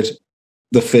needed.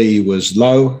 The fee was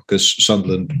low because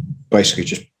Sunderland basically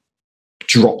just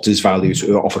dropped his value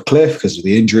off a cliff because of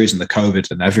the injuries and the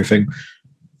COVID and everything.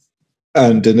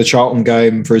 And in the Charlton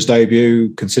game for his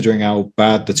debut, considering how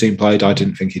bad the team played, I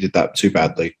didn't think he did that too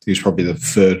badly. He was probably the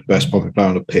 3rd best Pompey player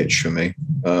on the pitch for me.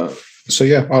 So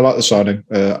yeah, I like the signing.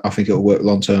 I think it'll work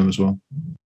long term as well.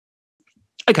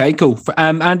 Okay, cool.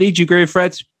 Andy, do you agree with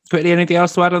Fred? Quickly, anything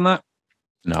else to add on that?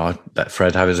 No, I'd let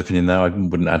Fred have his opinion there. I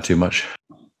wouldn't add too much.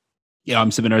 Yeah,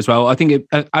 I'm similar as well. I think,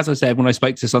 as I said, when I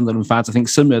spoke to Sunderland fans, I think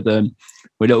some of them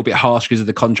were a little bit harsh because of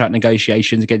the contract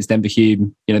negotiations against Denver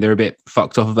Hume. You know, they're a bit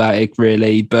fucked off about it,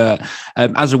 really. But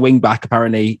as a wing back,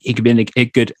 apparently, he could be a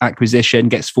good acquisition,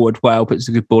 gets forward well, puts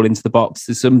a good ball into the box.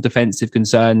 There's some defensive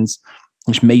concerns,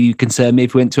 which maybe concern me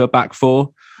if we went to a back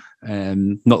 4.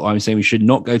 Not that I'm saying we should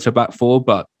not go to a back 4,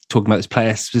 but talking about this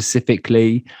player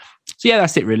specifically. So yeah,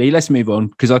 that's it really. Let's move on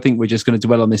because I think we're just going to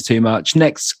dwell on this too much.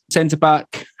 Next,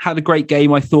 centre-back had a great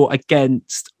game, I thought,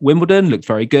 against Wimbledon. Looked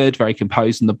very good, very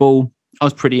composed on the ball. I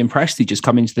was pretty impressed. He just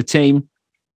come into the team,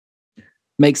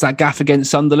 makes that gaff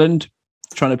against Sunderland,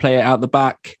 trying to play it out the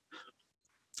back.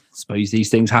 I suppose these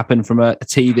things happen from a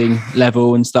teething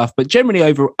level and stuff. But generally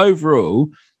overall,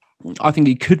 I think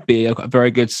he could be a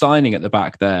very good signing at the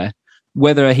back there.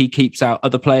 Whether he keeps out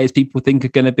other players people think are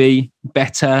going to be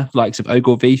better, likes of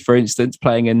Ogilvie, for instance,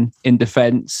 playing in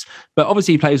defence. But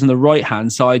obviously he plays on the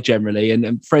right-hand side generally.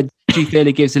 And Fred, do you feel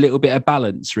he gives a little bit of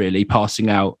balance, really, passing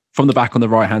out from the back on the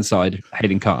right-hand side,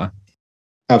 Hayden Carter?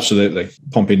 Absolutely.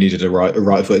 Pompey needed a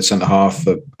right-footed centre-half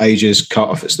for ages.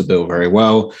 Carter fits the bill very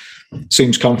well.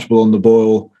 Seems comfortable on the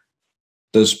ball.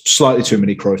 There's slightly too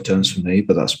many Cruyff turns for me,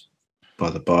 but that's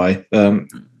by the by.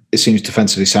 It seems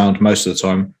defensively sound most of the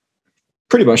time.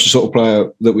 Pretty much the sort of player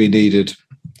that we needed,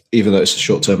 even though it's a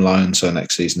short-term loan, so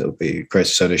next season it will be create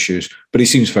its own issues. But he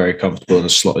seems very comfortable and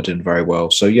has slotted in very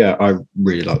well. So yeah, I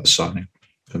really like the signing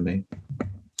for me.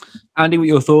 Andy, what are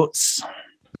your thoughts?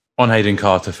 On Hayden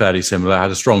Carter, fairly similar.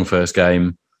 Had a strong first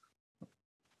game.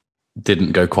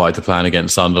 Didn't go quite to plan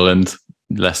against Sunderland.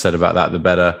 Less said about that, the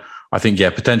better. I think, yeah,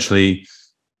 potentially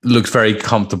looks very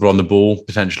comfortable on the ball,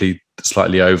 potentially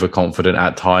slightly overconfident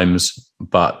at times.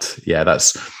 But yeah,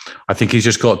 I think he's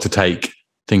just got to take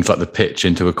things like the pitch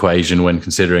into equation when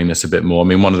considering this a bit more. I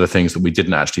mean, one of the things that we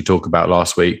didn't actually talk about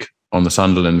last week on the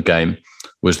Sunderland game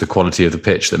was the quality of the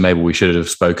pitch that maybe we should have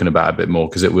spoken about a bit more,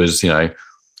 because it was, it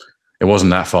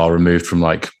wasn't that far removed from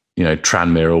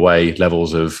Tranmere away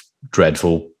levels of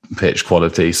dreadful pitch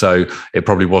quality. So it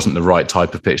probably wasn't the right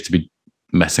type of pitch to be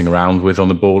messing around with on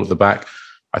the ball at the back.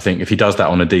 I think if he does that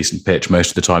on a decent pitch, most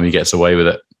of the time he gets away with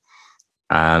it.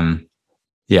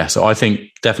 So I think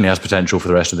definitely has potential for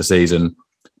the rest of the season.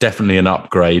 Definitely an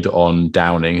upgrade on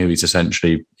Downing, who he's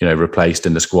essentially, replaced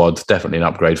in the squad. Definitely an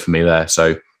upgrade for me there.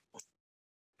 So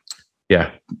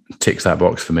yeah, ticks that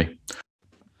box for me.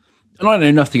 And I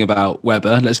know nothing about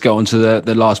Webber. Let's go on to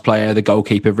the last player, the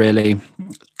goalkeeper, really.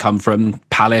 Come from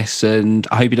Palace, and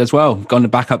I hope he does well. Gone to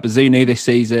back up Bazunu this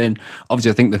season. Obviously,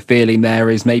 I think the feeling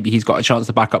there is maybe he's got a chance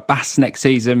to back up Bass next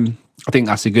season. I think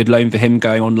that's a good loan for him,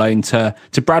 going on loan to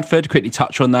Bradford. Quickly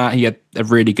touch on that. He had a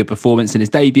really good performance in his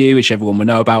debut, which everyone will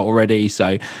know about already.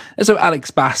 So Alex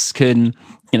Bass can,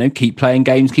 keep playing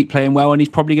games, keep playing well, and he's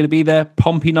probably going to be their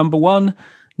Pompey number 1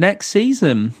 next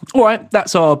season. All right,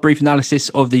 that's our brief analysis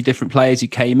of the different players who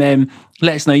came in.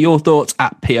 Let us know your thoughts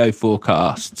at PO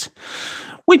Forecast.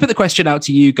 We put the question out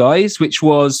to you guys, which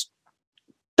was,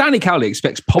 Danny Cowley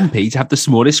expects Pompey to have the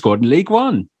smallest squad in League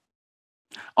One.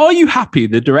 Are you happy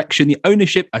with the direction the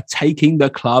ownership are taking the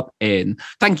club in?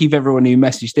 Thank you for everyone who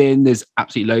messaged in. There's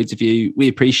absolutely loads of you. We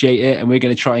appreciate it. And we're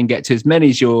going to try and get to as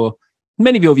many of your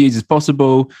views as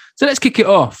possible. So let's kick it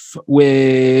off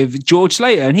with George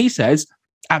Slater. And he says,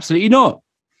 absolutely not.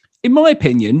 In my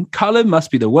opinion, Cullen must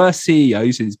be the worst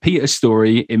CEO since Peter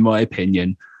Story, in my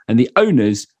opinion. And the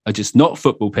owners are just not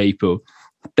football people.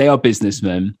 They are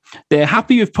businessmen. They're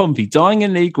happy with Pompey dying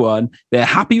in League One. They're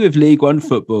happy with League One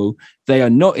football. They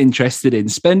are not interested in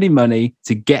spending money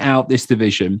to get out this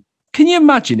division. Can you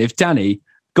imagine if Danny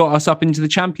got us up into the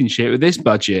Championship with this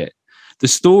budget? The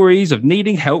stories of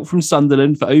needing help from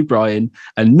Sunderland for O'Brien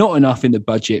and not enough in the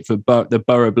budget for the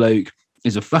Borough bloke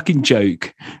is a fucking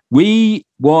joke. We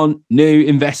want new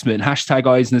investment. Hashtag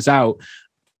Eisner's out.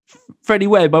 Freddie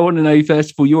Webb, I want to know, first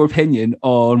of all, your opinion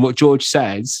on what George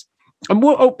says. And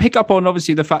I'll pick up on,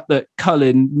 obviously, the fact that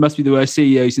Cullen must be the worst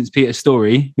CEO since Peter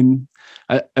Story. And,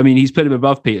 I mean, he's put him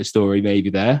above Peter Story, maybe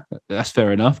there. That's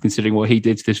fair enough, considering what he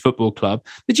did to this football club.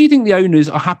 But do you think the owners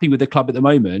are happy with the club at the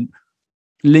moment,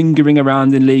 lingering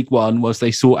around in League One whilst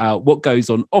they sort out what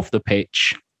goes on off the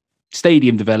pitch,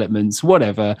 stadium developments,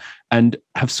 whatever, and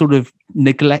have sort of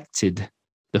neglected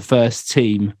the first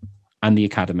team and the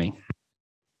academy?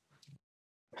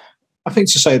 I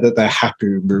think to say that they're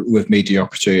happy with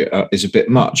mediocrity is a bit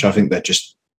much. I think they're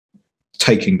just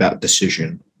taking that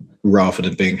decision rather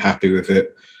than being happy with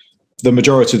it. The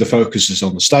majority of the focus is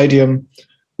on the stadium,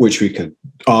 which we could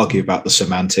argue about the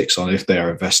semantics on if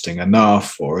they're investing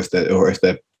enough or if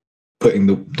they're putting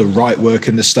the right work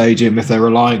in the stadium, if they're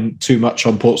relying too much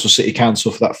on Portsmouth City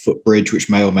Council for that footbridge, which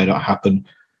may or may not happen.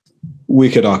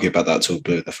 We could argue about that till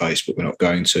blue in the face, but we're not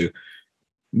going to.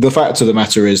 The fact of the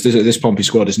matter is this Pompey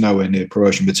squad is nowhere near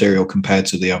promotion material compared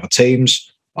to the other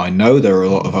teams. I know there are a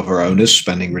lot of other owners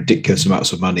spending ridiculous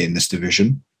amounts of money in this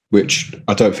division, which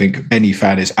I don't think any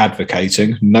fan is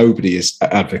advocating. Nobody is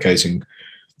advocating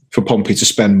for Pompey to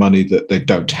spend money that they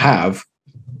don't have,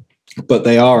 but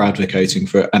they are advocating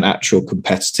for an actual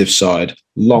competitive side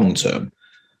long term.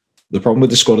 The problem with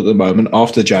the squad at the moment,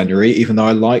 after January, even though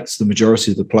I liked the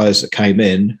majority of the players that came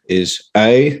in, is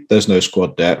A, there's no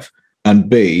squad depth,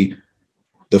 and B,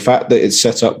 the fact that it's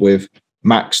set up with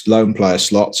maxed loan player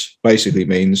slots basically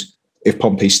means if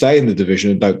Pompey stay in the division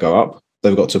and don't go up,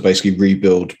 they've got to basically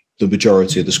rebuild the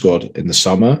majority of the squad in the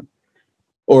summer.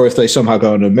 Or if they somehow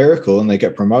go on a miracle and they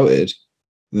get promoted,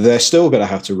 they're still going to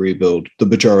have to rebuild the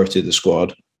majority of the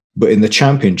squad, but in the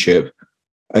Championship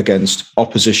against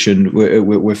opposition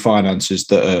with finances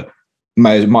that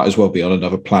might as well be on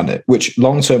another planet, which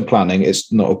long-term planning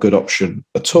is not a good option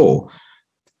at all.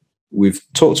 We've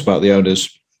talked about the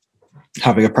owners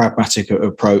having a pragmatic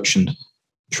approach and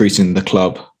treating the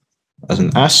club as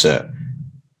an asset.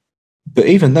 But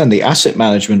even then, the asset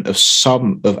management of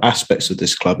some of aspects of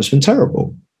this club has been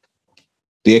terrible.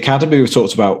 The academy we've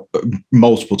talked about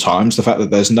multiple times, the fact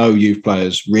that there's no youth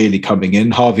players really coming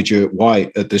in. Harvey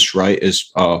Jewett-White at this rate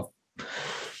is our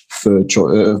third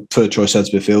choice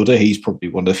centre midfielder. He's probably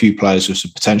one of the few players with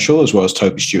some potential, as well as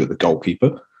Toby Stewart, the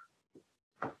goalkeeper.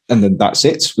 And then that's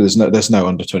it. There's no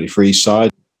under-23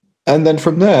 side. And then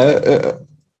from there,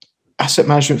 asset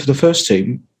management for the first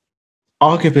team,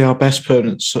 arguably our best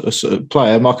permanent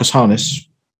player, Marcus Harness,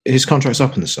 his contract's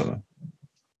up in the summer.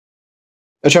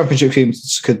 A Championship team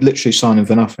could literally sign him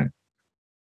for nothing.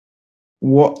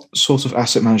 What sort of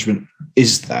asset management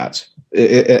is that?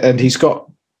 And he's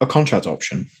got a contract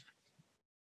option.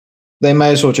 They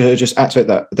may as well just activate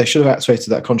that. They should have activated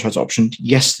that contract option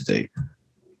yesterday.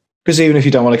 Because even if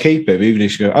you don't want to keep him, even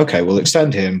if you go, okay, we'll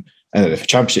extend him, and then if a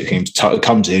Championship team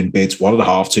comes in, bids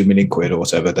 1.5, 2 million quid or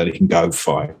whatever, then he can go,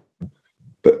 fine.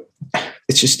 But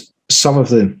it's just some of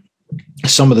the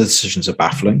decisions are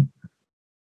baffling.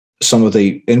 Some of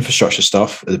the infrastructure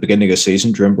stuff at the beginning of the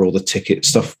season, do you remember all the ticket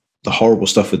stuff, the horrible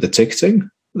stuff with the ticketing at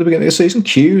the beginning of the season,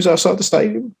 queues outside the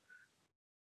stadium?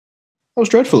 That was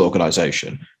dreadful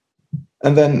organisation.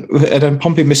 And then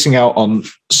Pompey missing out on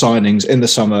signings in the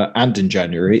summer and in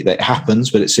January. That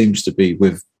happens, but it seems to be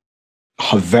with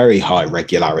a very high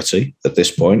regularity at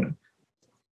this point.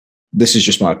 This is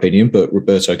just my opinion, but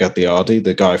Roberto Gagliardi,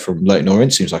 the guy from Leyton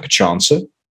Orient, seems like a chancer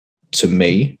to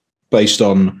me, based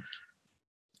on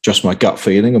just my gut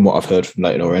feeling and what I've heard from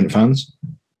Leyton Orient fans.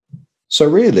 So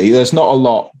really, there's not a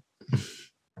lot.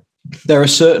 There are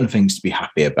certain things to be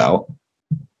happy about,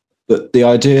 but the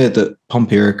idea that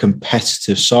Pompey are a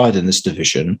competitive side in this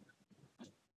division,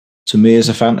 to me, is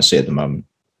a fantasy at the moment.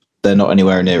 they're not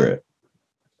anywhere near it.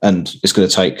 And it's going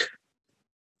to take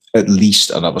at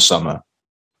least another summer,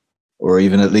 or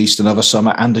even at least another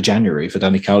summer and a January for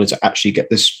Danny Cowley to actually get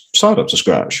this side up to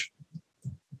scratch,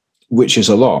 which is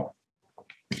a lot.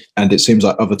 And it seems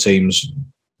like other teams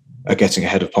are getting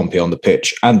ahead of Pompey on the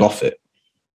pitch and off it.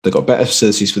 They've got better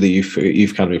facilities for the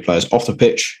youth academy players off the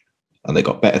pitch, and they've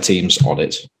got better teams on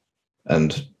it.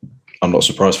 And I'm not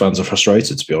surprised fans are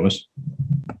frustrated, to be honest.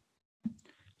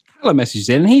 Callum messages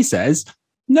in and he says,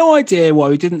 no idea why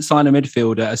we didn't sign a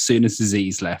midfielder as soon as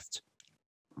Aziz left.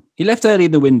 He left early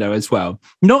in the window as well.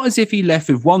 Not as if he left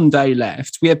with 1 day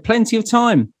left. We had plenty of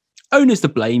time. Owners to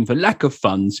blame for lack of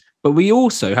funds, but we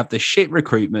also have the shit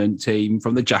recruitment team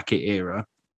from the Jackett era.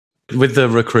 With the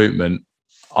recruitment,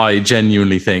 I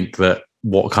genuinely think that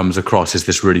what comes across is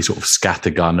this really sort of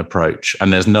scattergun approach,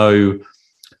 and there's no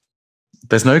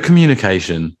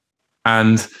communication.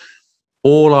 And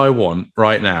all I want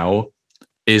right now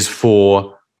is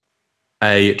for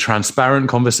a transparent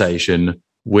conversation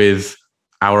with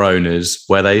our owners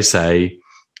where they say,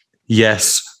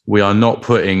 yes, we are not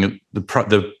putting the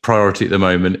priority at the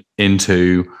moment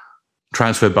into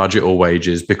transfer budget or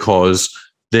wages because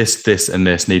this and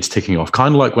this needs ticking off.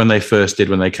 Kind of like when they first did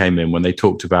when they came in, when they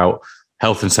talked about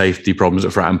health and safety problems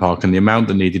at Fratton Park and the amount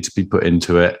that needed to be put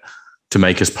into it to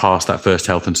make us pass that first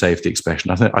health and safety inspection.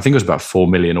 I think it was about 4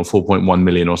 million or 4.1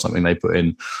 million or something they put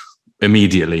in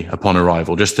immediately upon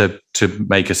arrival, just to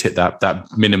make us hit that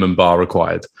minimum bar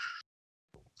required.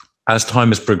 As time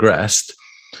has progressed,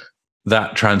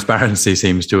 that transparency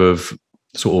seems to have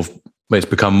it's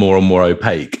become more and more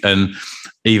opaque. And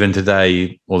even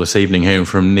today or this evening, hearing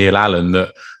from Neil Allen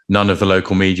that none of the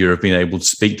local media have been able to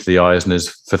speak to the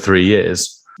Eisners for 3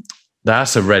 years,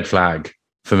 that's a red flag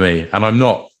for me. And I'm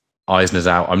not Eisner's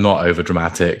out. I'm not over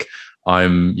dramatic.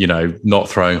 I'm, not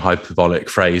throwing hyperbolic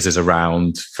phrases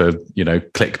around for,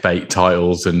 clickbait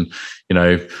titles and,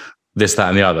 this, that,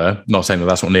 and the other. Not saying that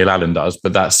that's what Neil Allen does,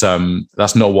 but that's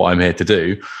not what I'm here to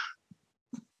do.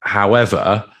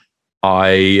 However,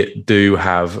 I do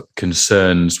have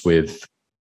concerns with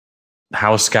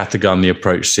how scattergun the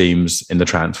approach seems in the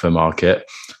transfer market.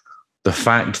 The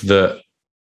fact that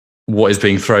what is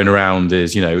being thrown around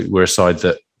is, we're a side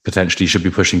that potentially should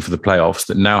be pushing for the playoffs,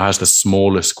 that now has the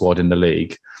smallest squad in the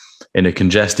league in a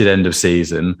congested end of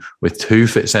season with 2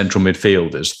 fit central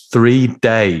midfielders 3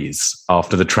 days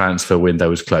after the transfer window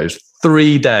was closed.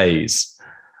 3 days.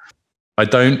 I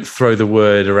don't throw the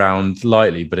word around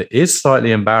lightly, but it is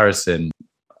slightly embarrassing.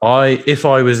 If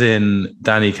I was in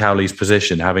Danny Cowley's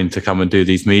position, having to come and do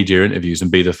these media interviews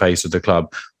and be the face of the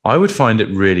club, I would find it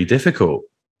really difficult.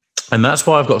 And that's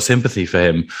why I've got sympathy for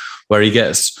him, where he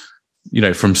gets,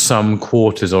 from some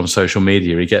quarters on social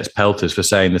media, he gets pelters for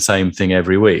saying the same thing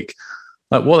every week.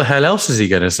 Like, what the hell else is he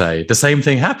going to say? The same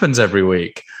thing happens every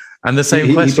week. And the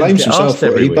same questions he blames get asked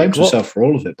every week. He blames himself for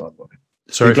all of it, by the way.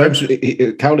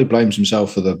 Sorry, Cowley blames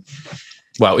himself for the...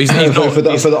 Well, he's not for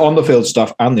the on the field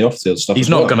stuff and the off the field stuff. He's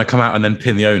not going to come out and then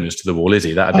pin the owners to the wall, is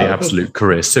he? That'd be absolute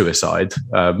career suicide.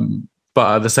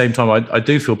 But at the same time, I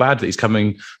do feel bad that he's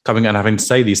coming and having to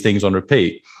say these things on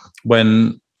repeat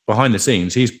when behind the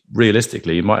scenes, he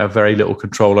might have very little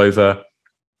control over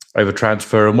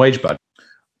transfer and wage budget.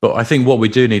 But I think what we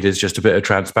do need is just a bit of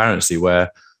transparency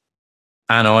where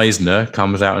Anne Eisner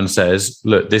comes out and says,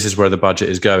 look, this is where the budget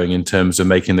is going in terms of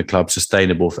making the club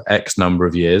sustainable for X number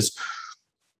of years.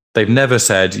 They've never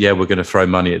said, yeah, we're going to throw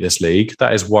money at this league.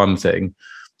 That is one thing.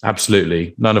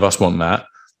 Absolutely. None of us want that.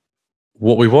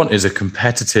 What we want is a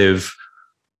competitive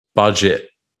budget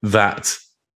that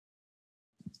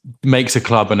makes a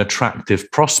club an attractive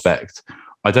prospect.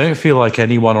 I don't feel like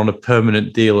anyone on a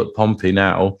permanent deal at Pompey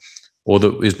now, or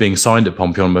that is being signed at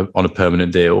Pompey on a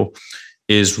permanent deal,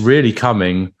 is really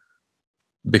coming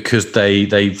because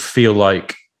they feel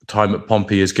like time at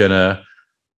Pompey is going to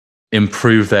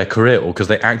improve their career, or because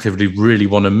they actively really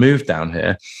want to move down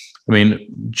here. I mean,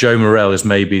 Joe Morrell is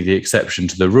maybe the exception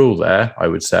to the rule there, I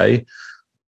would say.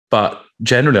 But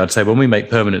generally, I'd say when we make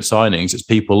permanent signings, it's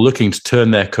people looking to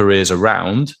turn their careers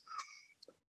around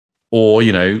or,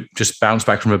 just bounce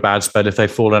back from a bad spell if they've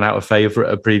fallen out of favour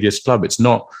at a previous club.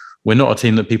 We're not a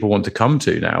team that people want to come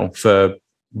to now for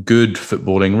good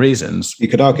footballing reasons. You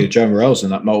could argue Joe Morrell's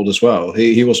in that mould as well.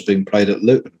 He was being played at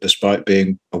Luton despite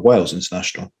being a Wales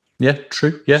international. Yeah,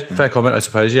 true. Yeah, fair comment, I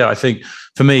suppose. Yeah, I think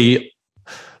for me,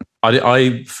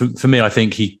 I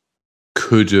think he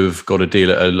could have got a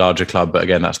deal at a larger club, but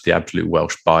again, that's the absolute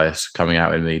Welsh bias coming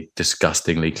out in me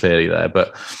disgustingly clearly there.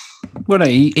 But well, no,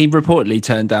 he reportedly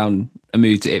turned down a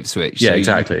move to Ipswich. Yeah, so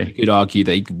exactly. You could argue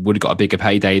that he would have got a bigger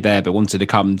payday there, but wanted to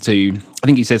come to, I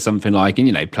think he said something like,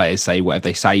 and players say whatever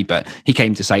they say, but he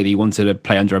came to say that he wanted to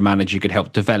play under a manager who could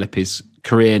help develop his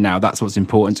career now. That's what's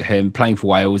important to him, playing for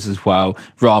Wales as well,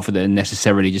 rather than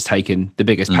necessarily just taking the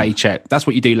biggest paycheck. That's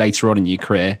what you do later on in your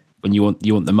career. When you want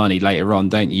the money later on,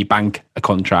 don't you? You bank a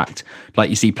contract,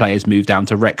 like you see players move down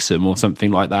to Wrexham or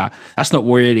something like that. That's not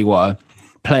really what a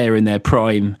player in their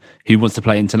prime who wants to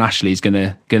play internationally is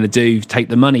gonna do. Take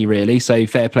the money, really. So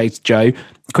fair play to Joe.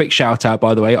 Quick shout out,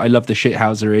 by the way. I love the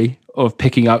shithousery of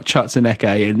picking up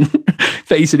Chutsaneke and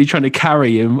basically trying to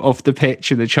carry him off the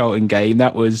pitch in the Charlton game.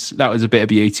 That was a bit of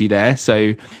beauty there.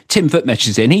 So Tim Foot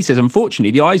messages in. He says,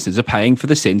 unfortunately, the Islers are paying for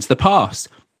the sins of the past.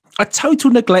 A total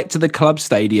neglect of the club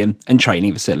stadium and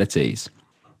training facilities.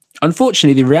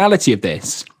 Unfortunately, the reality of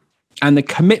this and the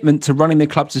commitment to running the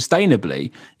club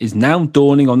sustainably is now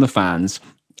dawning on the fans,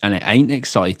 and it ain't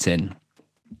exciting.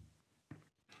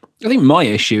 I think my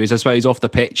issue is, I suppose, off the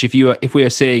pitch, if we were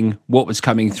seeing what was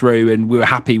coming through and we were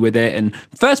happy with it, and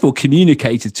first of all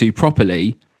communicated to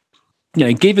properly,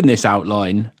 given this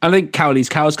outline. I think Cowley's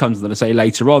Cows comes on to say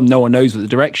later on, no one knows what the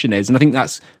direction is, and I think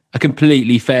that's a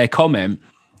completely fair comment.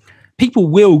 People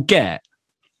will get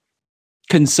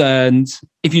concerned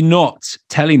if you're not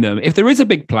telling them. If there is a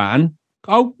big plan,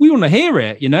 we want to hear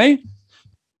it, We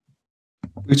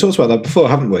talked about that before,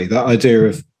 haven't we? That idea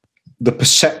of the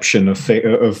perception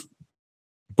of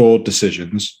board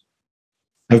decisions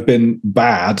have been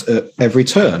bad at every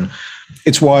turn.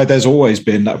 It's why there's always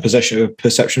been that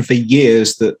perception for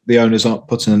years that the owners aren't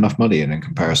putting enough money in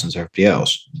comparison to everybody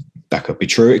else. That could be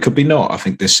true. It could be not. I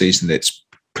think this season it's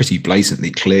pretty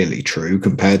blatantly, clearly true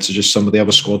compared to just some of the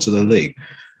other squads of the league.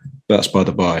 But that's by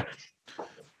the by.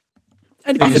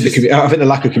 I think the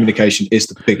lack of communication is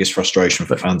the biggest frustration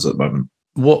for fans at the moment.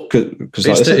 It's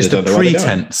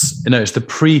the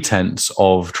pretense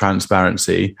of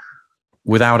transparency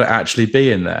without it actually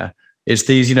being there. It's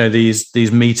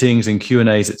these meetings and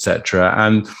Q&As, etc.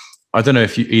 And I don't know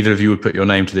if either of you would put your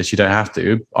name to this. You don't have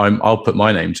to. I'll put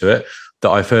my name to it. That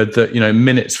I've heard that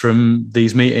minutes from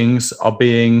these meetings are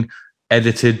being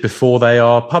edited before they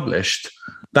are published.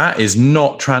 That is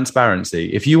not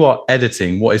transparency. If you are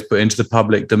editing what is put into the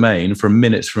public domain from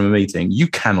minutes from a meeting, you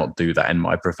cannot do that in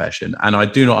my profession. And I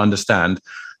do not understand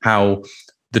how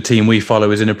the team we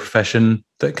follow is in a profession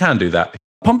that can do that.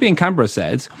 Pompey and Canberra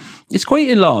said, it's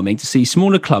quite alarming to see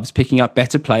smaller clubs picking up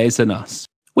better players than us.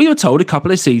 We were told a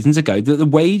couple of seasons ago that the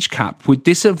wage cap would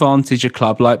disadvantage a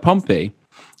club like Pompey.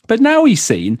 But now we've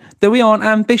seen that we aren't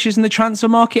ambitious in the transfer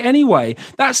market anyway.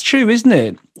 That's true, isn't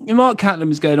it? Mark Catlin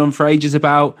was going on for ages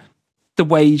about the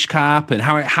wage cap and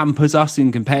how it hampers us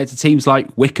in compared to teams like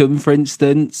Wickham, for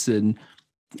instance, and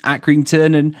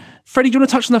Accrington. And Freddie, do you want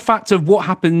to touch on the fact of what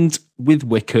happened with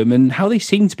Wickham and how they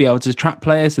seem to be able to attract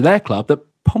players to their club that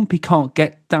Pompey can't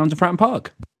get down to Fratton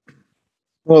Park?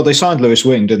 Well, they signed Lewis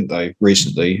Wing, didn't they,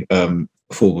 recently? Former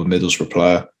Middlesbrough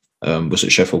player, was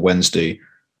at Sheffield Wednesday.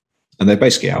 And they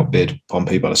basically outbid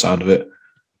Pompey by the sound of it.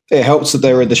 It helps that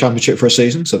they were in the Championship for a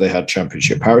season, so they had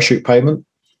Championship parachute payment.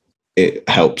 It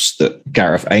helps that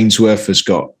Gareth Ainsworth has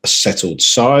got a settled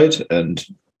side, and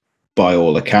by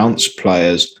all accounts,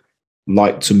 players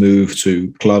like to move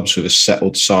to clubs with a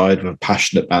settled side, with a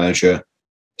passionate manager,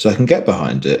 so they can get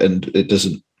behind it. And it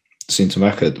doesn't seem to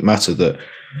matter that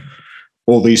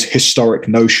all these historic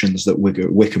notions that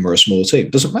Wickham are a small team.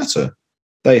 It doesn't matter.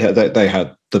 They had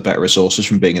the better resources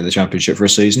from being in the Championship for a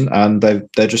season, and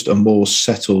they're just a more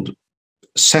settled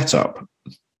setup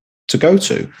to go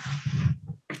to.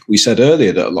 We said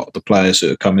earlier that a lot of the players that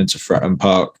have come into Fratton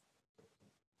Park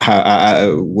had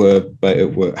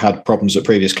problems at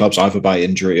previous clubs, either by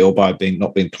injury or by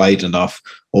not being played enough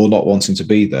or not wanting to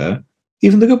be there.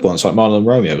 Even the good ones, like Marlon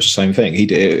Romeo, was the same thing.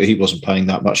 He wasn't playing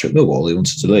that much at Millwall. He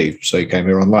wanted to leave, so he came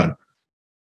here on loan.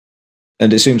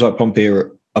 And it seems like Pompey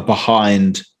are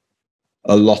behind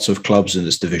a lot of clubs in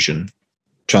this division,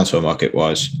 transfer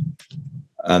market-wise.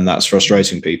 And that's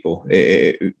frustrating people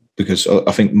because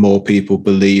I think more people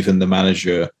believe in the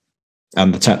manager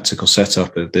and the tactical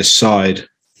setup of this side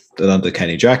than under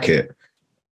Kenny Jackett.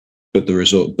 But the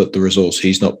results,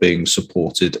 he's not being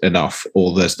supported enough,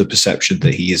 or there's the perception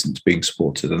that he isn't being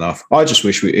supported enough. I just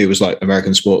wish it was like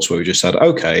American sports where we just said,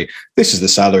 okay, this is the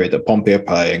salary that Pompey are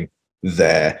paying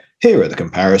there. Here are the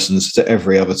comparisons to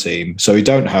every other team. So we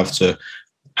don't have to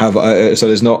have, so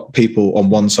there's not people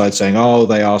on one side saying, oh,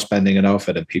 they are spending enough,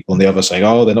 and then people on the other saying,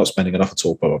 oh, they're not spending enough at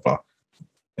all, blah, blah, blah.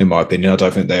 In my opinion, I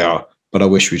don't think they are. But I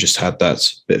wish we just had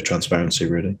that bit of transparency,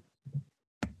 really.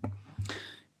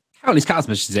 Cowley's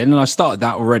Casmus is in, and I started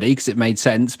that already because it made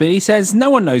sense. But he says, no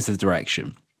one knows the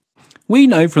direction. We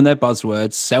know from their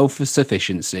buzzwords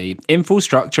self-sufficiency,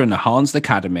 infrastructure and enhanced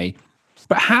academy.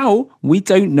 But how? We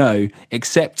don't know,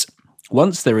 except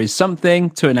once there is something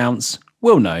to announce,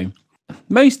 we'll know.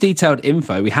 Most detailed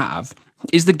info we have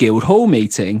is the Guildhall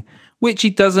meeting, which he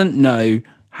doesn't know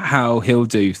how he'll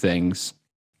do things.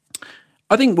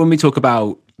 I think when we talk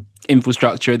about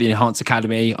infrastructure, the enhanced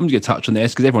academy, I'm just going to touch on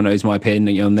this because everyone knows my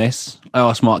opinion on this. I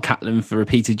asked Mark Catlin for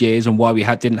repeated years on why we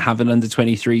didn't have an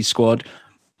under-23 squad.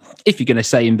 If you're going to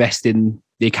say invest in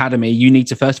the academy, you need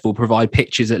to first of all provide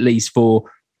pitches at least for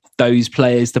those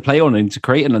players to play on and to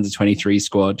create an under-23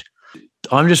 squad.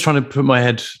 I'm just trying to put my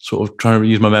head, sort of trying to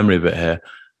use my memory a bit here.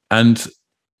 And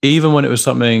even when it was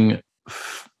something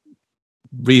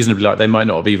reasonably, like they might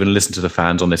not have even listened to the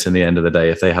fans on this in the end of the day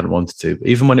if they hadn't wanted to. But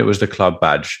even when it was the club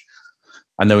badge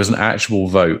and there was an actual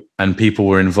vote and people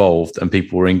were involved and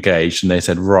people were engaged and they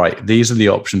said, right, these are the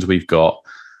options we've got.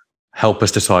 Help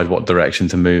us decide what direction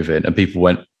to move in. And people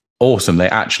went, awesome. They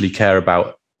actually care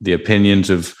about the opinions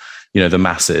of, the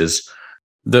masses.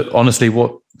 That honestly,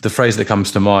 what the phrase that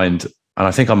comes to mind, and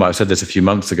I think I might have said this a few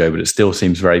months ago, but it still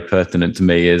seems very pertinent to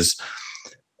me, is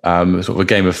sort of a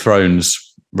Game of Thrones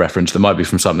reference that might be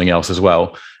from something else as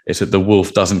well. It's that the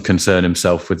wolf doesn't concern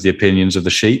himself with the opinions of the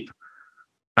sheep.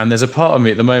 And there's a part of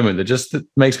me at the moment that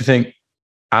makes me think,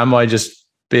 am I just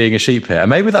being a sheep here? And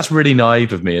maybe that's really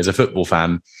naive of me as a football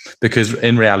fan, because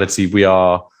in reality, we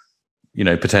are,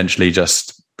 potentially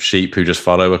just sheep who just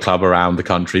follow a club around the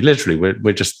country. Literally,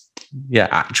 we're just,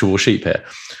 actual sheep here.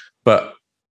 But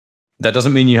that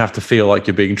doesn't mean you have to feel like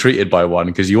you're being treated by one,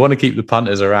 because you want to keep the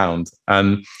punters around.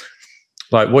 And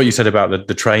like what you said about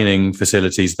the training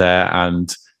facilities there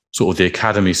and sort of the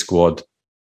academy squad.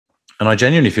 And I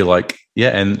genuinely feel like,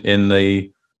 in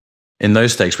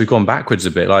those stakes, we've gone backwards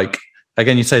a bit. Like,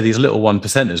 again, you say these little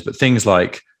 1%ers, but things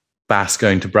like Bass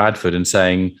going to Bradford and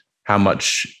saying how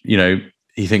much,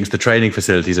 he thinks the training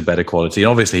facilities are better quality. And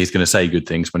obviously he's going to say good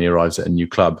things when he arrives at a new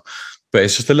club, but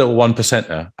it's just a little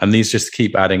 1%er. And these just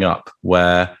keep adding up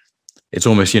where it's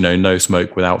almost, no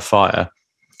smoke without fire.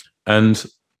 And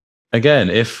again,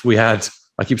 if we had,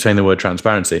 I keep saying the word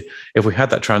transparency, if we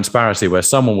had that transparency where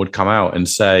someone would come out and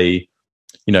say,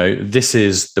 this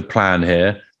is the plan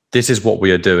here, this is what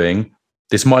we are doing.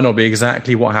 This might not be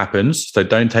exactly what happens, so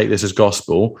don't take this as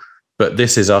gospel, but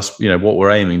this is us, what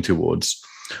we're aiming towards.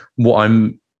 What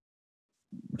I'm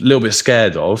a little bit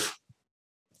scared of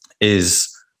is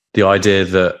the idea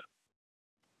that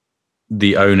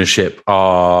the ownership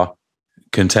are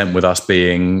content with us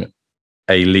being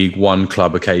a League One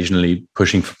club occasionally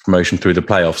pushing for promotion through the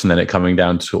playoffs and then it coming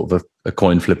down to sort of a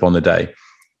coin flip on the day.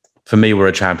 For me, we're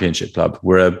a championship club.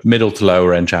 We're a middle to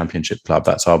lower end championship club.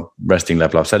 That's our resting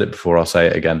level. I've said it before, I'll say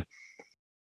it again.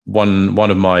 One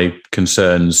of my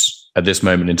concerns at this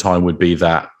moment in time would be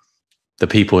that the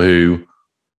people who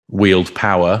wield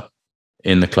power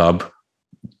in the club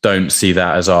don't see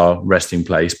that as our resting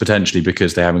place, potentially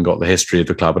because they haven't got the history of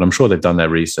the club. And I'm sure they've done their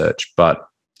research. But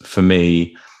for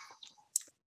me,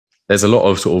 there's a lot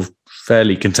of sort of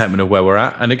fairly contentment of where we're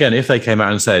at. And again, if they came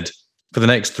out and said, for the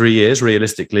next 3 years,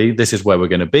 realistically, this is where we're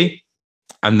going to be.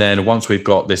 And then once we've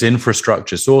got this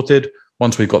infrastructure sorted,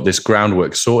 once we've got this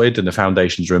groundwork sorted and the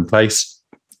foundations are in place,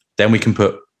 then we can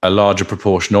put a larger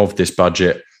proportion of this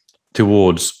budget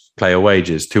towards player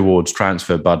wages, towards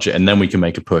transfer budget, and then we can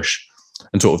make a push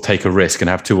and sort of take a risk and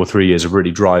have 2 or 3 years of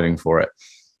really driving for it.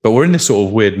 But we're in this sort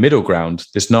of weird middle ground,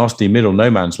 this nasty middle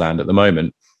no man's land at the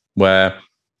moment, where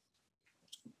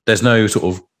there's no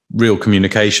sort of real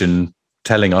communication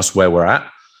telling us where we're at.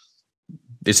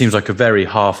 It seems like a very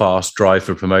half-assed drive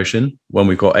for promotion when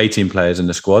we've got 18 players in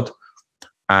the squad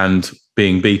and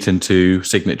being beaten to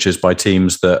signatures by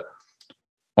teams that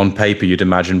on paper you'd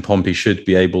imagine Pompey should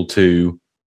be able to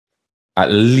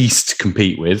at least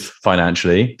compete with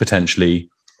financially, potentially.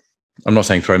 I'm not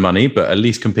saying throw money, but at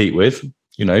least compete with,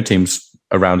 teams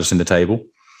around us in the table.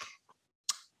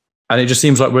 And it just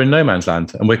seems like we're in no man's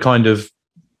land and we're kind of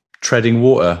treading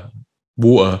water.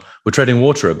 We're treading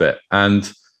water a bit.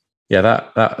 And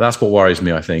that's what worries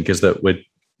me, I think, is that we're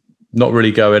not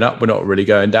really going up. We're not really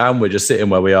going down. We're just sitting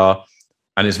where we are.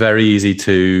 And it's very easy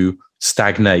to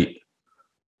stagnate,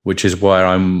 which is where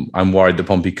I'm worried that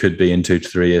Pompey could be in 2 to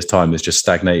 3 years' time, is just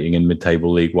stagnating in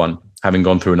mid-table League One, having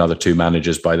gone through another 2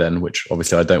 managers by then, which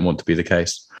obviously I don't want to be the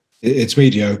case. It's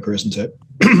mediocre, isn't it?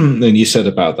 And you said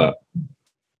about that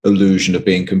illusion of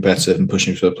being competitive and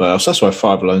pushing for the playoffs. That's why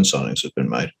 5 loan signings have been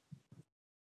made.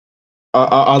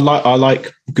 I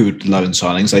like good loan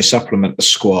signings. They supplement the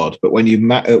squad, but when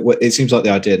it seems like the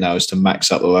idea now is to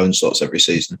max out the loan slots every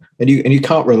season, and you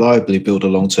can't reliably build a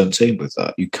long-term team with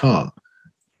that. You can't,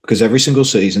 because every single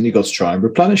season you've got to try and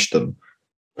replenish them.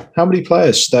 How many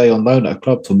players stay on loan at a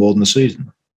club for more than a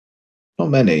season? Not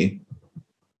many.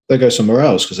 They go somewhere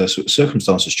else because their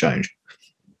circumstances change.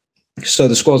 So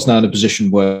the squad's now in a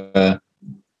position where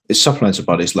it's supplemented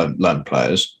by these loan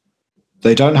players.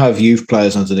 They don't have youth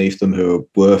players underneath them who are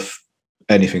worth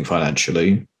anything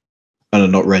financially and are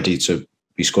not ready to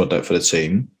be squad out for the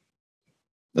team.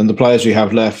 And the players we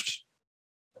have left,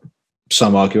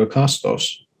 some argue, are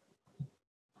cast-offs.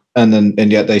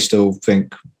 And yet they still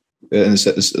think, and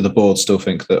the board still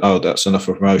think that, oh, that's enough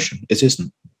for promotion. It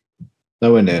isn't.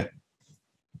 Nowhere near.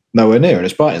 And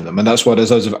it's biting them. And that's why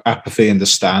there's loads of apathy in the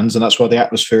stands, and that's why the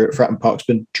atmosphere at Fratton Park's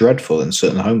been dreadful in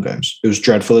certain home games. It was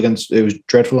dreadful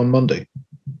on Monday.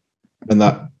 And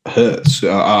that hurts.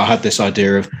 I had this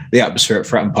idea of the atmosphere at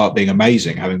Fratton Park being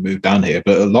amazing, having moved down here,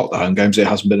 but a lot of the home games, it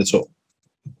hasn't been at all.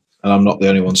 And I'm not the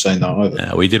only one saying that either.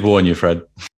 Yeah, we did warn you, Fred.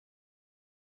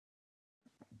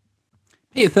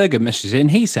 Peter Thurgood messages in.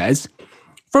 He says,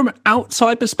 from an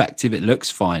outside perspective, it looks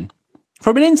fine.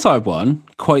 From an inside one,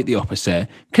 quite the opposite.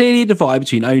 Clearly a divide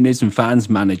between owners and fans,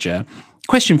 manager.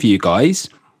 Question for you guys.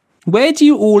 Where do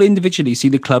you all individually see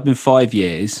the club in 5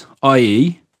 years?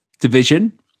 I.e.,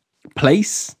 division,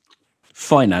 place,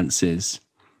 finances?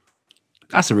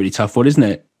 That's a really tough one, isn't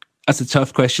it? That's a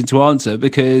tough question to answer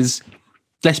because,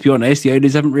 let's be honest, the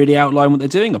owners haven't really outlined what they're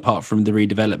doing apart from the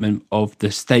redevelopment of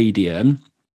the stadium.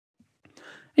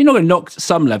 You're not going to knock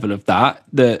some level of that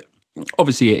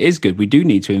obviously it is good. We do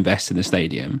need to invest in the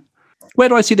stadium. Where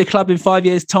do I see the club in 5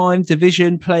 years' time?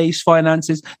 Division, place,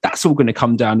 finances? That's all going to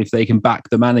come down if they can back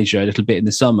the manager a little bit in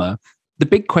the summer. The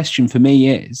big question for me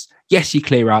is, yes, you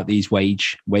clear out these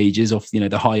wages off,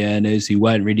 the high earners who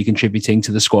weren't really contributing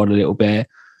to the squad a little bit.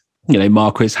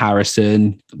 Marquis,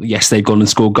 Harrison, yes, they've gone and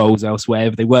scored goals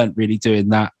elsewhere, but they weren't really doing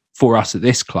that for us at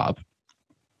this club.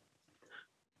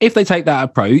 If they take that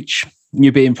approach,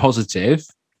 you're being positive,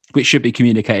 which should be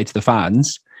communicated to the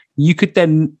fans, you could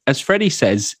then, as Freddie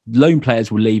says, loan players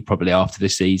will leave probably after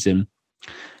this season.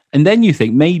 And then you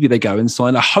think maybe they go and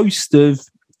sign a host of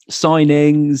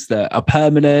signings that are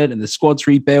permanent and the squad's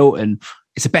rebuilt and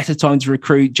it's a better time to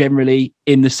recruit generally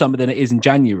in the summer than it is in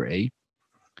January.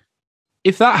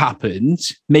 If that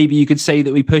happens, maybe you could say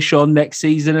that we push on next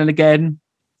season and again,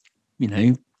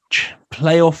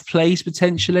 playoff place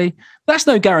potentially. That's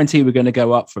no guarantee we're going to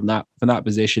go up from that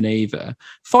position either.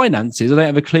 Finances, I don't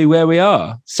have a clue where we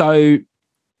are. So,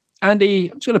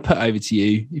 Andy, I'm just going to put over to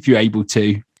you if you're able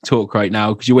to talk right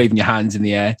now because you're waving your hands in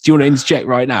the air. Do you want to interject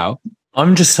right now?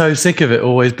 I'm just so sick of it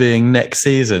always being next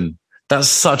season. That's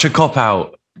such a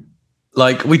cop-out.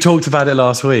 Like, we talked about it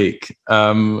last week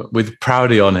with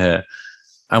Proudy on here,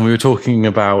 and we were talking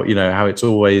about, how it's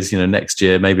always, next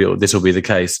year, maybe this will be the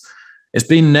case. It's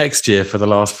been next year for the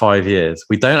last 5 years.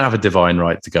 We don't have a divine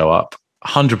right to go up.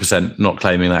 100% not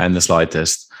claiming that in the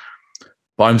slightest.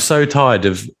 But I'm so tired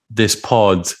of this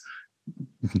pod.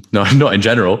 No, not in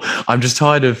general. I'm just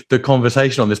tired of the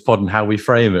conversation on this pod and how we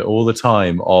frame it all the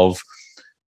time of,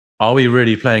 are we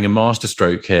really playing a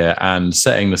masterstroke here and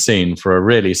setting the scene for a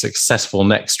really successful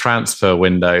next transfer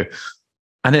window?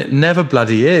 And it never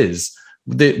bloody is.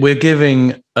 We're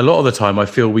giving, a lot of the time, I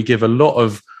feel we give a lot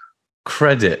of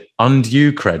credit,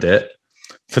 undue credit,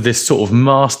 for this sort of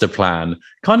master plan,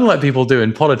 kind of like people do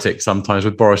in politics sometimes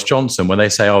with Boris Johnson when they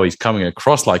say, oh, he's coming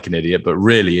across like an idiot, but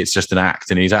really it's just an act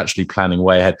and he's actually planning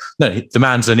way ahead. No, the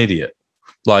man's an idiot.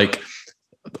 Like,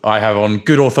 I have on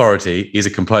good authority, he's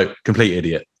a complete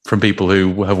idiot from people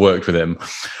who have worked with him.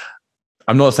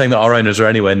 I'm not saying that our owners are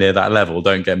anywhere near that level.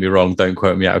 Don't get me wrong. Don't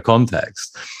quote me out of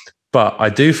context. But I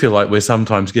do feel like we're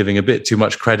sometimes giving a bit too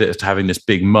much credit to having this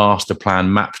big master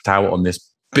plan mapped out on this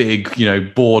big,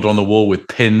 board on the wall with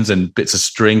pins and bits of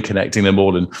string connecting them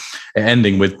all and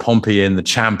ending with Pompey in the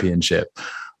championship.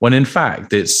 When in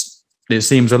fact, it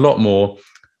seems a lot more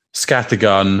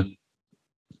scattergun,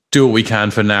 do what we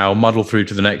can for now, muddle through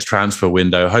to the next transfer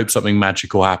window, hope something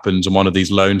magical happens and one of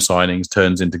these loan signings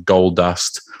turns into gold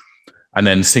dust and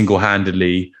then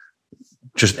single-handedly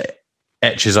just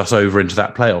etches us over into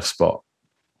that playoff spot.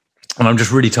 And I'm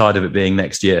just really tired of it being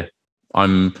next year.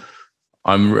 I'm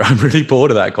really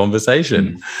bored of that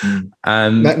conversation. Mm-hmm.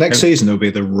 And next season will be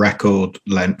the record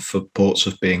length for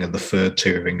Portsmouth being in the third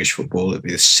tier of English football. It'll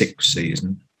be the sixth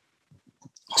season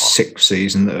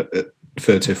at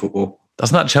third tier football.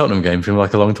 Doesn't that Cheltenham game feel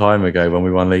like a long time ago when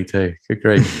we won League Two? Good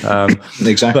grief.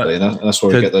 Exactly. That's why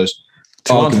we get those.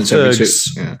 To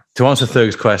answer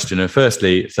Thurg's question, and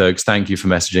firstly, Thurgs, thank you for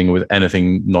messaging with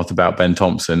anything not about Ben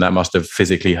Thompson. That must have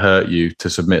physically hurt you to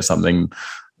submit something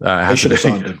They should have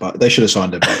signed him, but by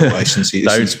the way, since he.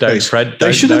 Fred.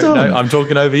 They should have done. No, I'm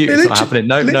talking over you. It's not happening.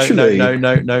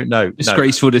 No.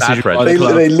 Disgraceful decision by the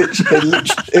club.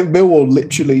 Millwall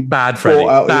literally bad Freddie.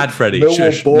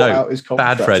 Millwall bought out his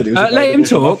contract. Bad Freddie. Let him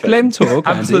talk.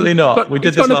 Absolutely not. We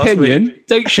did this last week.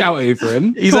 Don't shout over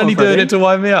him. He's only doing it to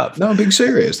wind me up. No, I'm being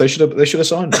serious. They should have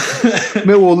signed him.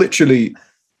 Millwall literally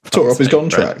tore off his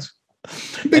contract.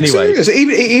 Being serious.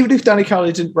 Even if Danny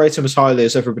Cowley didn't rate him as highly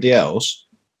as everybody else,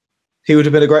 he would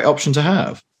have been a great option to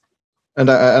have. And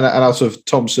out of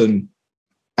Thompson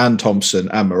and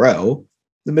Morel,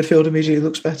 the midfield immediately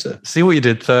looks better. See what you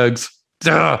did, Thugs.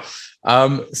 So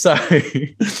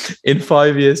in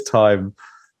 5 years' time,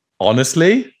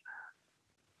 honestly,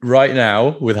 right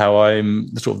now, with how I'm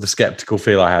sort of the skeptical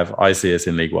feel I have, I see us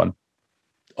in League One.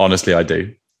 Honestly, I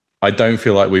do. I don't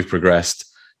feel like we've progressed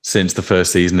since the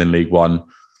first season in League One.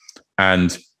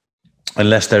 And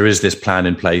unless there is this plan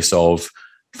in place of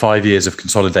 5 years of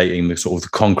consolidating the sort of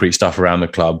the concrete stuff around the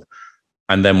club,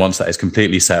 and then once that is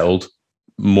completely settled,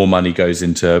 more money goes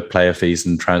into player fees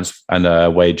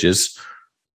and wages.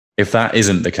 If that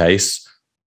isn't the case,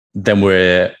 then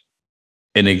we're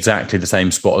in exactly the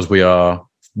same spot as we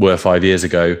were 5 years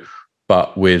ago,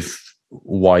 but with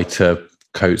whiter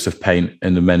coats of paint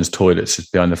in the men's toilets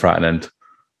behind the Fratton end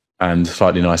and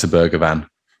slightly nicer burger van,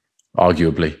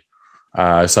 arguably.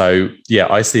 So yeah,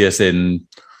 I see us in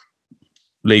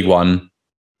League One,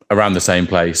 around the same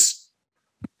place,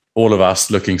 all of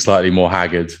us looking slightly more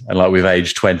haggard and like we've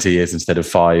aged 20 years instead of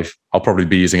 5. I'll probably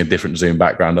be using a different Zoom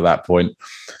background at that point,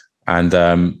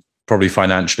 and probably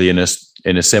financially in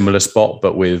a similar spot,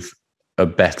 but with a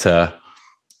better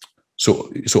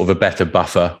sort of a better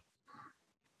buffer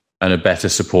and a better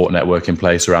support network in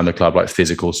place around the club, like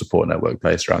physical support network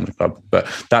placed around the club. But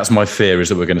that's my fear, is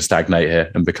that we're going to stagnate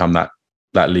here and become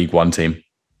that League One team.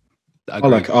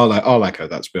 I'll echo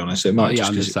that, to be honest. It might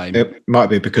it might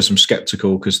be because I'm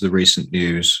sceptical because of the recent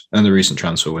news and the recent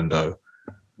transfer window.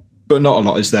 But not a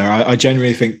lot is there. I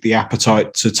genuinely think the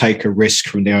appetite to take a risk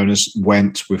from the owners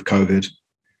went with COVID,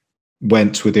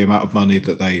 went with the amount of money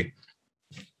that they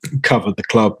covered the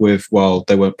club with while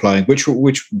they weren't playing, which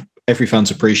every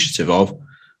fan's appreciative of.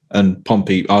 And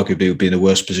Pompey arguably would be in a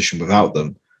worse position without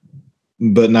them.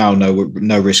 But now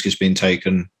no risk has been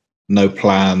taken. No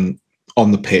plan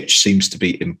on the pitch seems to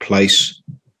be in place.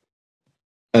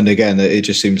 And again, it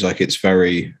just seems like it's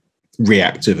very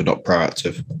reactive and not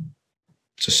proactive,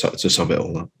 to sum it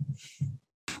all up.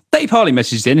 Dave Harley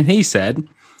messaged in and he said,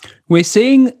 "We're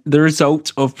seeing the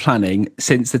result of planning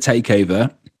since the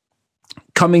takeover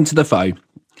coming to the fore,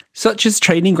 such as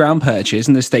training ground purchase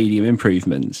and the stadium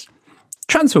improvements.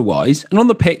 Transfer-wise and on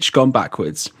the pitch gone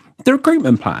backwards. The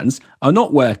recruitment plans are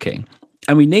not working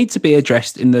and we need to be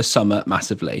addressed in the summer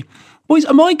massively." Boys,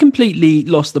 am I completely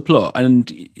lost the plot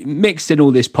and mixed in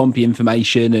all this Pompey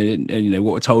information and you know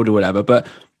what we're told or whatever? But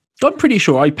I'm pretty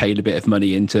sure I paid a bit of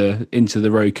money into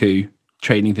the Roku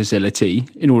training facility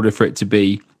in order for it to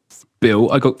be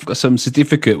built. I got some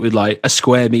certificate with like a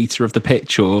square meter of the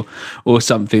pitch or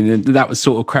something, and that was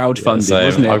sort of crowdfunding,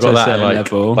 wasn't it? I got that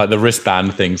like the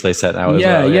wristband things they set out.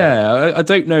 Yeah. I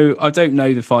don't know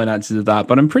the finances of that,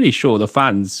 but I'm pretty sure the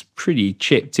fans pretty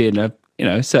chipped in a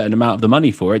certain amount of the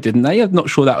money for it, didn't they? I'm not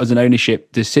sure that was an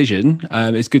ownership decision.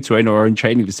 It's good to own our own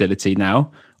training facility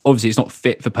now. Obviously, it's not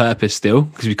fit for purpose still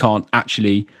because we can't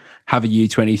actually have a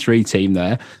U23 team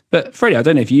there. But Freddie, I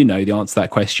don't know if you know the answer to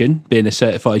that question, being a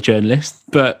certified journalist,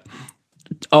 but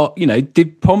didn't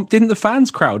the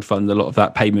fans crowdfund a lot of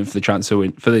that payment for the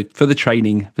transfer for the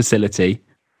training facility?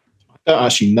 I don't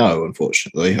actually know,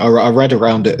 unfortunately. I read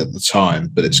around it at the time,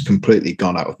 but it's completely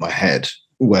gone out of my head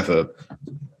whether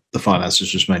the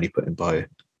finances was mainly put in by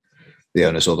the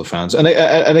owners or the fans. And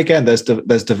again, there's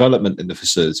development in the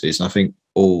facilities, and I think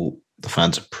all the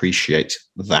fans appreciate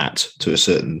that to a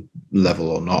certain level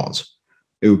or not.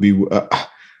 It would be,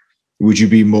 would you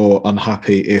be more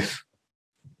unhappy if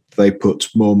they put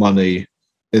more money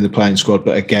in the playing squad,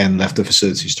 but again left the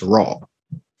facilities to rot?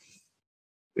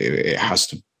 There has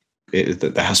to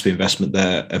be investment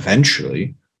there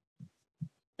eventually,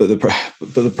 but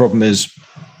the problem is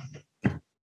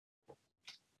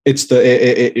it's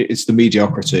the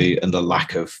mediocrity and the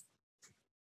lack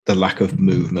of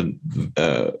movement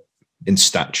in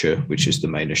stature, which is the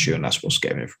main issue, and that's what's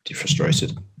getting me pretty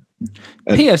frustrated.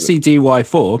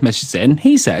 PSCDY4 messages in.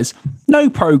 He says, "No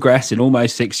progress in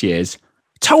almost 6 years.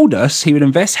 Told us he would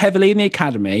invest heavily in the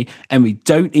academy, and we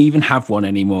don't even have one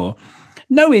anymore.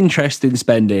 No interest in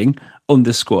spending on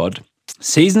the squad.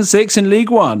 Season 6 in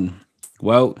League One."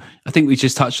 Well, I think we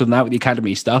just touched on that with the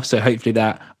academy stuff, so hopefully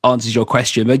that answers your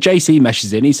question. But JC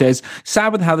messages in. He says,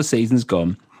 "Sad with how the season's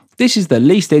gone. This is the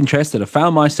least interested I've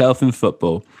found myself in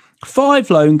football. 5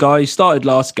 lone guys started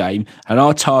last game, and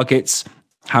our targets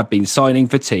have been signing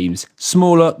for teams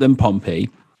smaller than Pompey.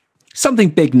 Something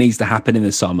big needs to happen in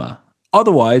the summer.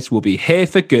 Otherwise, we'll be here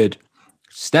for good.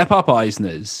 Step up,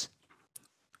 Eisners.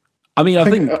 I mean,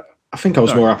 I think I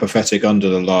was more apathetic under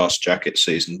the last Jacket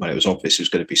season when it was obvious he was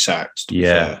going to be sacked.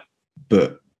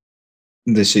 But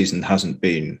this season hasn't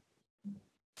been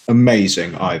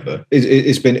amazing either.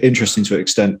 It's been interesting to an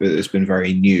extent, but it's been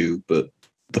very new. But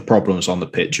the problems on the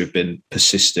pitch have been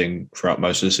persisting throughout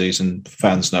most of the season.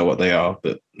 Fans know what they are,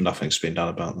 but nothing's been done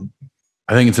about them.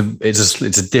 I think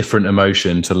it's a different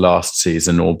emotion to last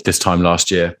season or this time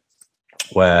last year,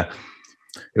 where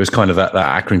it was kind of that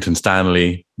Accrington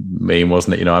Stanley meme,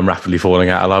 wasn't it? You know, I'm rapidly falling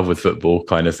out of love with football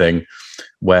kind of thing,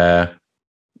 where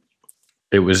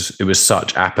it was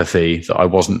such apathy that I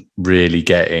wasn't really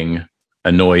getting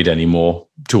annoyed anymore.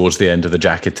 Towards the end of the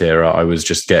Jacket era, I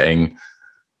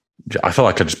felt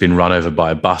like I'd just been run over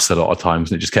by a bus a lot of times,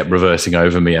 and it just kept reversing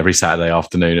over me every Saturday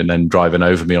afternoon and then driving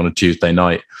over me on a Tuesday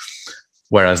night.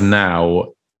 Whereas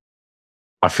now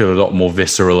I feel a lot more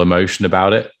visceral emotion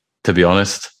about it, to be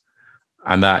honest.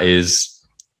 And that is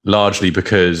largely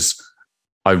because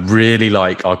I really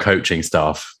like our coaching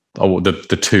staff.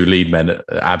 The 2 lead men, at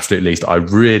absolute least. I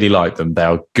really like them. They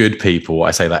are good people.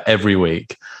 I say that every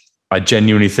week. I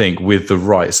genuinely think with the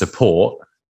right support,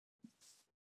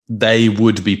 they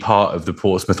would be part of the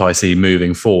Portsmouth IC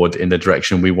moving forward in the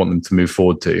direction we want them to move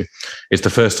forward to. It's the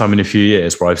first time in a few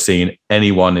years where I've seen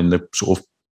anyone in the sort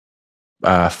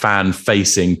of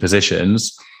fan-facing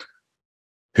positions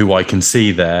who I can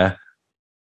see there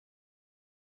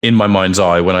in my mind's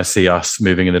eye when I see us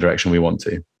moving in the direction we want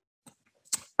to.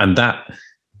 And that,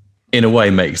 in a way,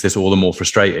 makes this all the more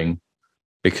frustrating,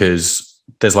 because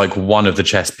there's like one of the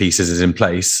chess pieces is in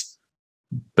place,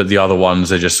 but the other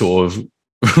ones are just sort of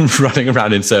running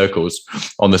around in circles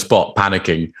on the spot,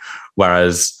 panicking,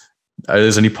 whereas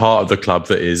there's only part of the club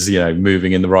that is, you know,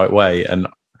 moving in the right way. And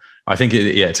I think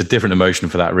it's a different emotion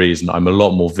for that reason. I'm a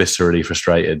lot more viscerally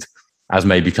frustrated, as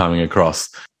may be coming across.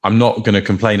 I'm not going to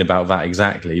complain about that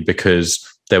exactly, because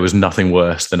there was nothing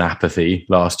worse than apathy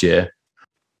last year.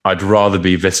 I'd rather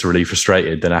be viscerally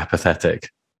frustrated than apathetic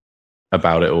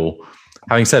about it all.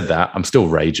 Having said that, I'm still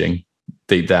raging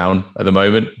deep down at the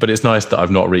moment, but it's nice that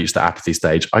I've not reached the apathy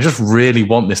stage. I just really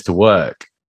want this to work.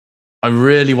 I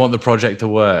really want the project to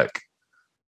work.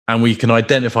 And we can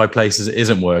identify places it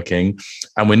isn't working,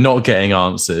 and we're not getting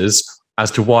answers as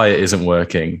to why it isn't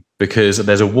working, because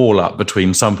there's a wall up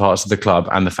between some parts of the club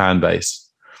and the fan base.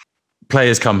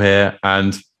 Players come here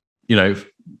and, you know,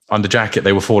 under Jacket,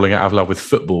 they were falling out of love with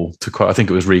football. I think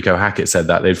it was Rico Hackett said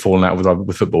that they'd fallen out of love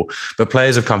with football. But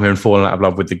players have come here and fallen out of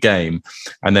love with the game.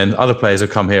 And then other players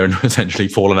have come here and essentially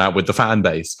fallen out with the fan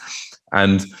base.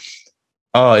 And,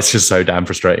 it's just so damn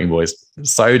frustrating, boys.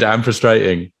 So damn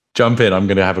frustrating. Jump in. I'm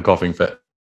going to have a coughing fit.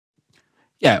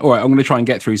 Yeah, all right. I'm going to try and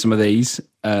get through some of these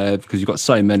because you've got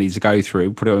so many to go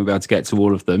through. Probably won't be able to get to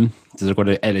all of them because I've got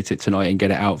to edit it tonight and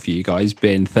get it out for you guys.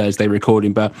 Being Thursday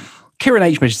recording, but Kieran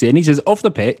H messages in. He says, off the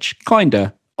pitch,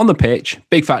 kinda. On the pitch,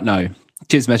 big fat no.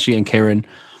 Cheers, messaging in, Kieran.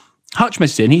 Hutch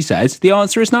messages in. He says, the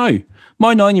answer is no.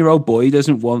 My 9-year-old boy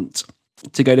doesn't want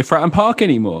to go to Fratton Park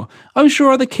anymore. I'm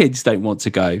sure other kids don't want to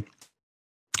go.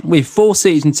 We've 4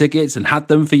 season tickets and had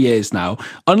them for years now.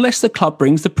 Unless the club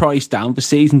brings the price down for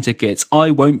season tickets,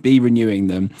 I won't be renewing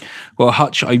them. Well,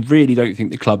 Hutch, I really don't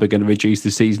think the club are going to reduce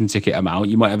the season ticket amount.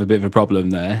 You might have a bit of a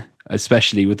problem there,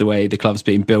 especially with the way the club's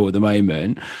being built at the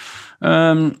moment.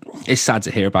 It's sad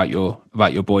to hear about your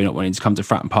boy not wanting to come to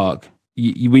Fratton Park.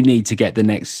 We need to get the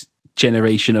next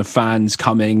generation of fans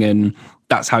coming, and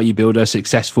that's how you build a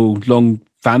successful long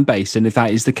fan base. And if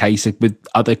that is the case with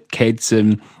other kids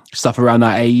and stuff around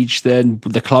that age, then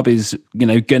the club is, you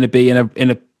know, going to be in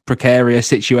a precarious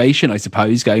situation, I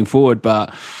suppose, going forward.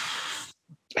 But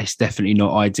it's definitely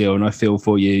not ideal, and I feel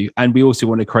for you. And we also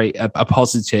want to create a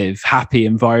positive, happy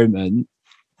environment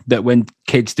that when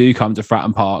kids do come to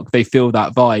Fratton Park, they feel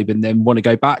that vibe and then want to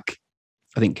go back.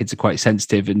 I think kids are quite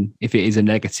sensitive, and if it is a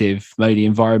negative, moody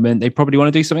environment, they probably want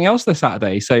to do something else this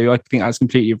Saturday. So I think that's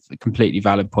completely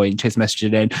valid point. Cheers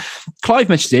messaging in. Clive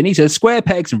messaged in. He says, square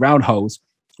pegs and round holes.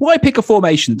 Why pick a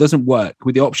formation that doesn't work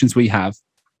with the options we have?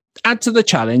 Add to the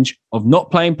challenge of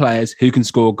not playing players who can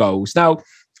score goals. Now,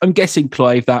 I'm guessing,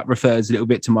 Clive, that refers a little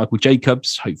bit to Michael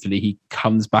Jacobs. Hopefully he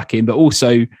comes back in, but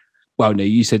also, well, no,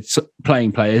 you said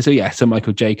playing players. So yeah, so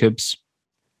Michael Jacobs.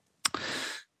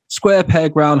 Square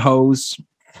peg, round holes.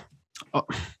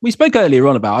 We spoke earlier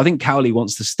on about, I think Cowley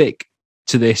wants to stick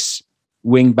to this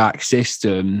wing back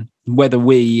system. Whether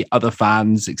we, other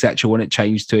fans, etc., want it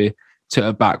changed to to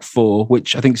a back four,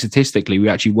 which I think statistically we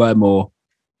actually were more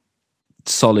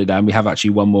solid and we have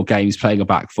actually won more games playing a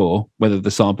back four, whether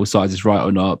the sample size is right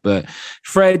or not. But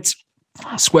Fred,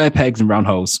 square pegs and round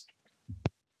holes.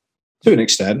 To an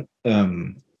extent.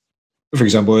 For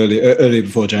example, earlier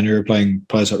before January, playing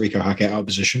players like Rico Hackett out of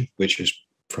position, which is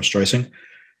frustrating.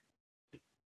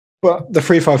 But the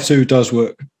 3-5-2 does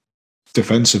work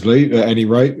defensively at any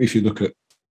rate. If you look at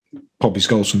Pompey's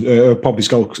goals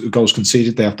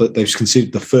conceded, they've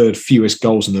conceded the third fewest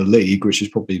goals in the league, which is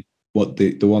probably what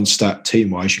the one stat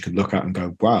team-wise you can look at and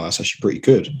go, wow, that's actually pretty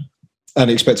good.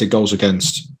 And expected goals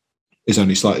against is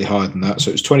only slightly higher than that.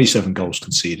 So it's 27 goals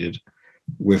conceded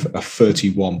with a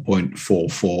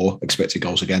 31.44 expected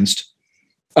goals against.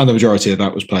 And the majority of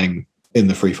that was playing in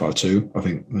the 3-5-2. I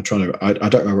think I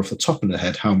don't remember off the top of the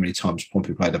head how many times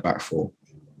Pompey played a back four.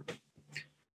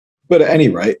 But at any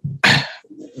rate,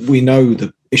 we know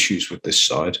the issues with this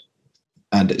side,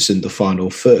 and it's in the final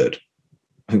third.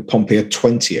 I think Pompey are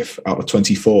 20th out of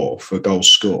 24 for goals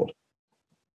scored.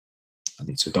 I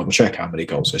need to double check how many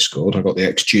goals they scored. I got the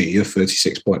XG of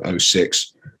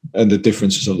 36.06, and the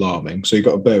difference is alarming. So you've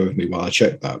got to bear with me while I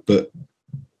check that. But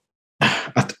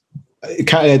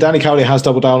Danny Cowley has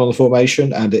doubled down on the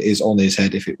formation, and it is on his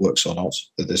head if it works or not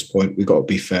at this point. We've got to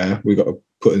be fair. We've got to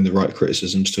put in the right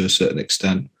criticisms to a certain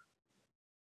extent.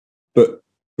 But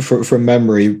from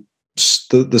memory,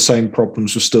 the same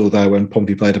problems were still there when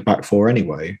Pompey played a back four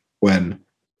anyway, when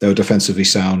they were defensively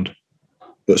sound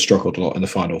but struggled a lot in the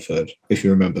final third, if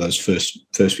you remember those first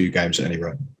few games at any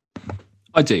rate.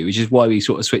 I do, which is why we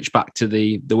sort of switched back to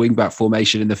the wing-back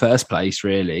formation in the first place,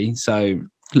 really. So,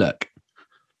 look,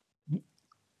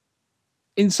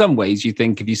 in some ways, you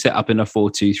think if you set up in a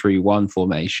 4-2-3-1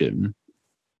 formation,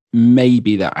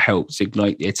 maybe that helps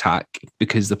ignite the attack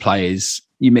because the players,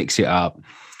 you mix it up,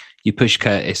 you push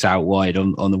Curtis out wide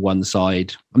on the one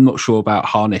side. I'm not sure about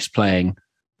Harness playing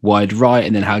wide right,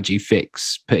 and then how do you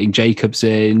fix putting Jacobs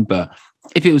in? But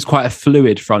if it was quite a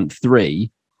fluid front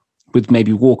three with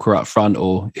maybe Walker up front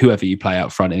or whoever you play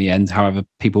out front in the end, however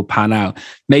people pan out,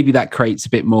 maybe that creates a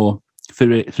bit more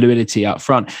fluidity up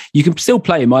front. You can still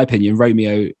play, in my opinion,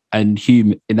 Romeo and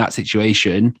Hume in that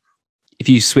situation. If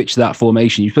you switch that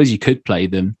formation, you suppose you could play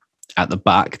them at the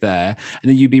back there, and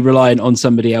then you'd be relying on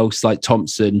somebody else like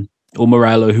Thompson or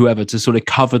Morel or whoever to sort of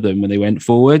cover them when they went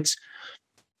forwards.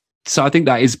 So I think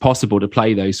that is possible to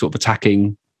play those sort of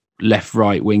attacking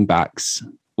left-right wing backs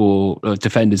or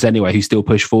defenders anyway, who still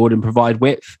push forward and provide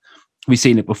width. We've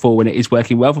seen it before when it is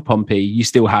working well for Pompey. You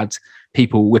still had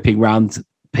people whipping round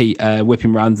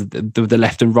the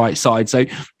left and right side. So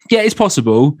yeah, it's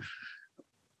possible.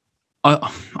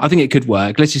 I think it could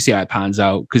work. Let's just see how it pans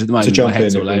out, because at the moment my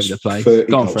head's all over the place.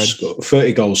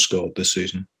 30 goals scored this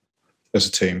season as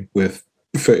a team with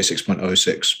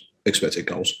 36.06 expected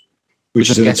goals. Which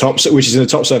is in the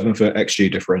top 7 for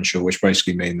XG differential, which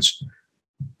basically means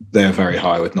they're very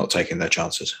high with not taking their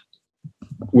chances.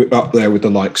 We're up there with the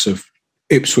likes of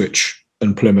Ipswich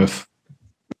and Plymouth,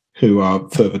 who are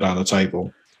further down the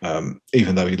table,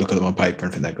 even though you look at them on paper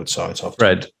and think they're good sides.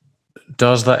 Fred,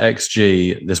 does that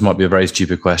XG, this might be a very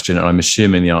stupid question, and I'm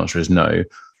assuming the answer is no,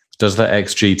 does that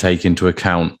XG take into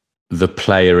account the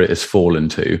player it has fallen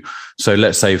to? So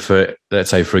let's say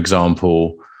for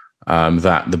example,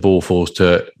 that the ball falls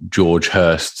to George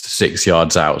Hurst 6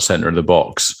 yards out, centre of the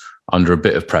box, under a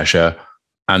bit of pressure,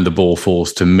 and the ball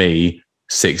falls to me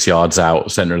 6 yards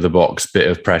out, centre of the box, bit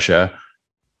of pressure.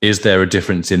 Is there a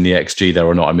difference in the XG there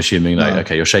or not? I'm assuming no.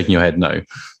 Okay, you're shaking your head no.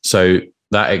 So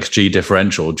that XG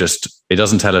differential it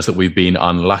doesn't tell us that we've been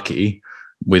unlucky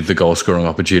with the goal scoring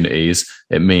opportunities.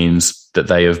 It means that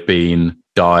they have been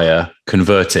dire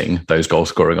converting those goal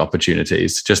scoring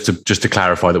opportunities. Just to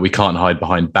clarify that we can't hide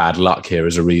behind bad luck here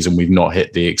as a reason we've not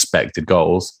hit the expected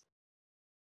goals.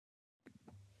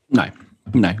 No. I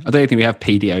don't think we have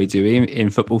PDO, do we, in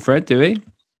football, Fred, do we?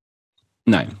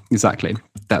 No, exactly.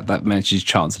 That manages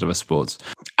Chancellor of Sports.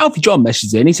 Alfie John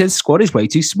messages in, he says, squad is way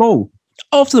too small.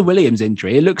 After the Williams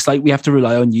injury, it looks like we have to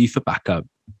rely on you for backup.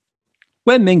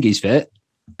 When Mingy's fit,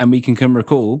 and we can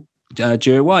recall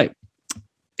Jarrett White,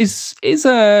 is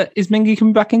Mingy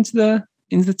coming back into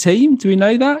the team? Do we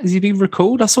know that? Has he been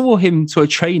recalled? I saw him to a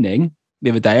training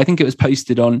the other day. I think it was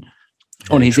posted on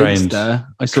his Insta.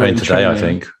 I saw him today, I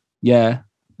think. Yeah.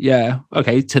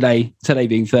 Okay, today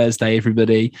being Thursday,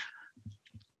 everybody.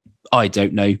 I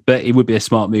don't know, but it would be a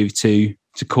smart move to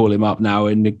call him up now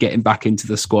and get him back into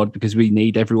the squad, because we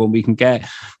need everyone we can get.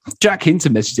 Jack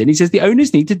Hinton messages in. He says the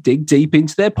owners need to dig deep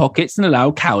into their pockets and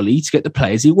allow Cowley to get the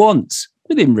players he wants,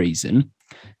 within reason.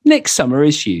 Next summer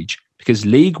is huge because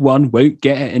League One won't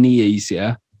get any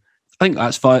easier. I think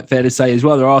that's fair to say as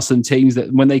well. There are some teams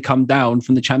that when they come down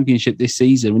from the Championship this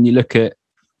season, when you look at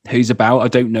who's about, I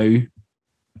don't know,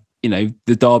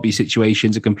 the Derby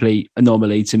situation's a complete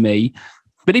anomaly to me.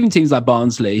 But even teams like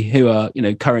Barnsley, who are,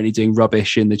 currently doing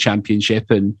rubbish in the Championship,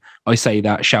 and I say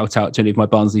that, shout out to any of my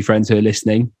Barnsley friends who are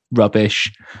listening,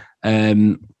 rubbish.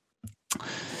 They're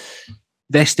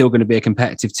still going to be a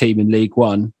competitive team in League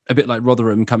One, a bit like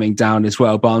Rotherham coming down as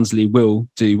well. Barnsley will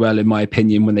do well, in my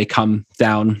opinion, when they come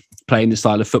down playing the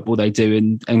style of football they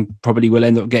do, and probably will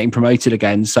end up getting promoted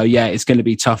again. So yeah, it's going to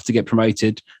be tough to get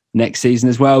promoted next season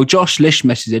as well. Josh Lish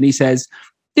messages in, he says,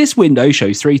 this window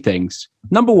shows 3 things.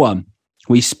 Number 1,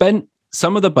 we spent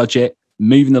some of the budget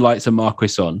moving the likes of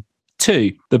Marquis on.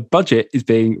 2, the budget is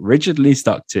being rigidly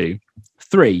stuck to.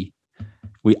 3,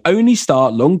 we only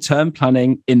start long-term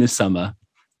planning in the summer.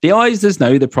 The eyes does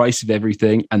know the price of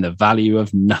everything and the value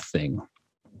of nothing.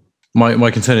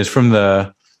 My concern is from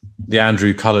the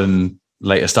Andrew Cullen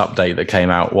latest update that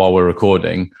came out while we're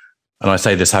recording. And I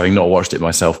say this having not watched it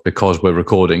myself because we're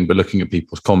recording, but looking at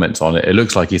people's comments on it, it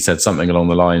looks like he said something along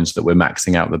the lines that we're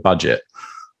maxing out the budget.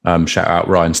 Shout out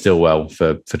Ryan Stillwell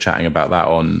for chatting about that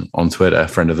on Twitter,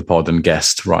 friend of the pod and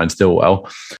guest Ryan Stillwell.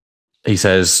 He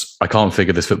says, I can't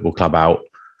figure this football club out.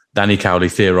 Danny Cowley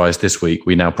theorised this week,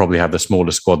 we now probably have the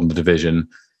smallest squad in the division.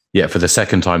 Yet for the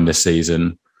second time this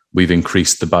season, we've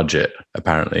increased the budget,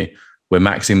 apparently. We're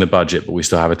maxing the budget, but we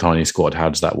still have a tiny squad. How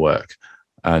does that work?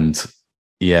 And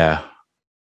yeah,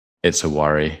 it's a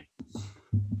worry.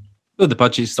 Well, the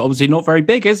budget's obviously not very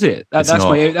big, is it? That's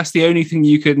the only thing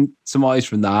you can surmise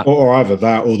from that. Or either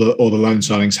that, or the loan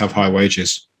signings have high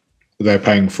wages. They're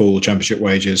paying full Championship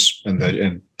wages,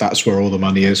 and that's where all the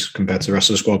money is compared to the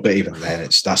rest of the squad. But even then,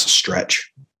 that's a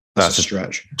stretch. That's a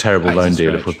stretch. Terrible loan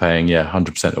deal if we're paying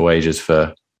 100% of wages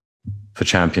for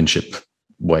Championship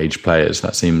wage players.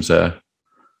 That seems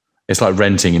it's like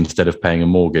renting instead of paying a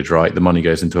mortgage, right? The money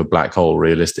goes into a black hole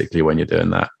realistically when you're doing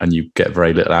that, and you get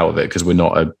very little out of it because we're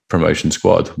not a promotion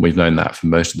squad. We've known that for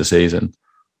most of the season,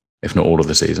 if not all of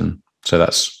the season. So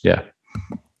that's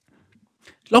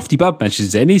Lofty Bub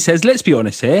mentions in, he says, let's be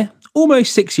honest here,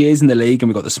 almost 6 years in the league and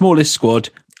we've got the smallest squad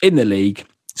in the league,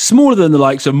 smaller than the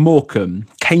likes of Morecambe,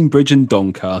 Cambridge and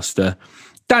Doncaster.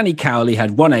 Danny Cowley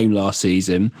had one aim last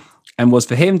season and was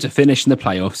for him to finish in the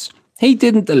playoffs. He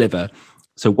didn't deliver,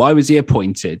 so why was he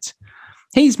appointed?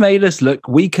 He's made us look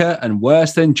weaker and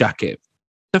worse than Jacket.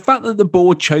 The fact that the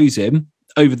board chose him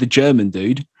over the German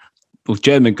dude, or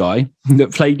German guy,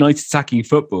 that played nice attacking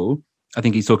football, I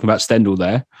think he's talking about Stendhal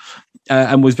there,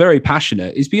 and was very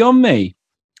passionate, is beyond me.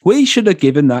 We should have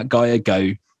given that guy a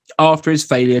go after his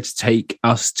failure to take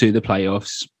us to the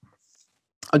playoffs.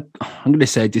 I'm going to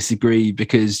say I disagree,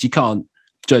 because you can't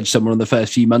judge someone on the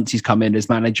first few months he's come in as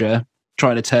manager,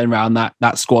 trying to turn around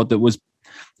that squad that was,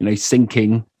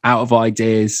 sinking out of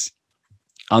ideas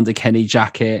under Kenny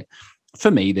Jackett.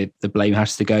 For me, the blame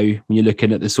has to go when you're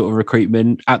looking at the sort of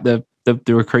recruitment at the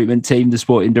recruitment team, the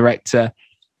sporting director.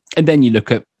 And then you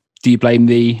look at, do you blame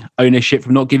the ownership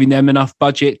for not giving them enough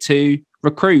budget to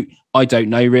recruit? I don't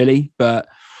know really, but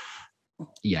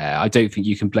I don't think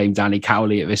you can blame Danny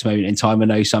Cowley at this moment in time. I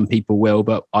know some people will,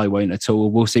 but I won't at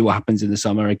all. We'll see what happens in the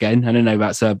summer again. And I know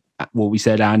that's what we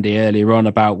said, Andy, earlier on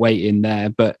about waiting there,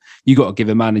 but you got to give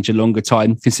a manager longer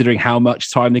time, considering how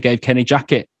much time they gave Kenny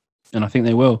Jackett. And I think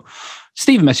they will.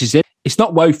 Stephen messages in, it's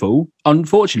not woeful.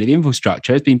 Unfortunately, the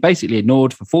infrastructure has been basically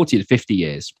ignored for 40 to 50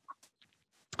 years.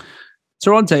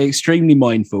 Toronto extremely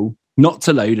mindful not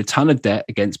to load a ton of debt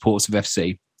against Portsmouth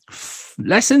FC.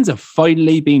 Lessons have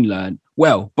finally been learned.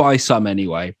 Well, by some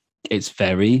anyway. It's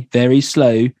very, very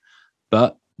slow,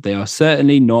 but they are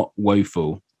certainly not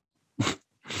woeful.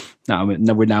 Now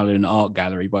we're now in an art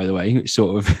gallery, by the way. It's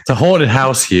sort of it's a haunted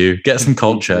house, Hugh. Get some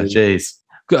culture. Jeez.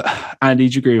 Andy,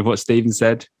 do you agree with what Stephen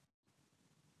said?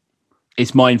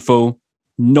 It's mindful,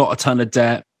 not a ton of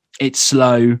debt. It's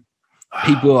slow.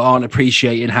 People aren't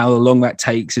appreciating how long that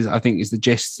takes, I think is the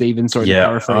gist, Stephen. Sorry to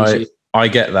paraphrase you. I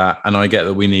get that. And I get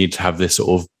that we need to have this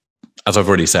sort of, as I've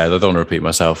already said, I don't want to repeat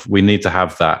myself. We need to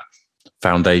have that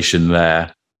foundation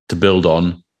there to build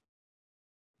on.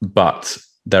 But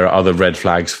there are other red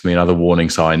flags for me and other warning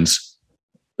signs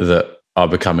that are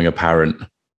becoming apparent.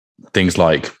 Things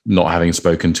like not having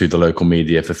spoken to the local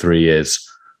media for 3 years.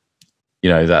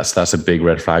 That's a big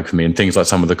red flag for me. And things like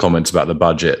some of the comments about the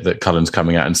budget that Cullen's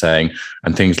coming out and saying,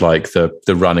 and things like the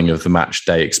running of the match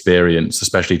day experience,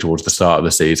 especially towards the start of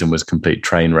the season, was complete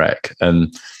train wreck.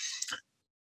 And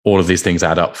all of these things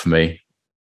add up for me,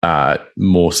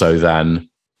 more so than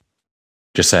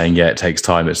just saying, it takes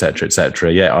time, et cetera, et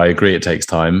cetera. Yeah, I agree it takes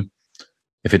time.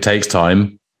 If it takes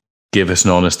time, give us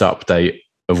an honest update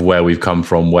of where we've come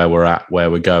from, where we're at, where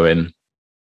we're going.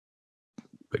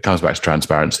 It comes back to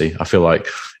transparency. I feel like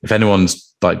if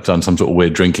anyone's like done some sort of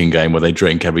weird drinking game where they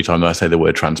drink every time I say the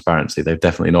word transparency, they've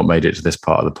definitely not made it to this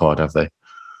part of the pod, have they?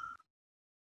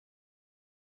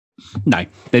 No,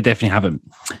 they definitely haven't.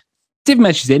 Div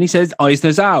messages in, he says,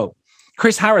 Eisner's out.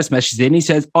 Chris Harris messages in, he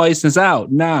says, Eisner's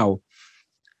out now.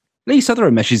 Lee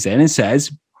Sutherland messages in and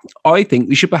says, I think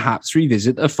we should perhaps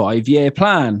revisit a 5-year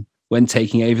plan when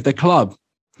taking over the club.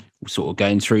 We're sort of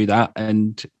going through that,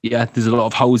 and yeah, there's a lot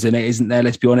of holes in it, isn't there?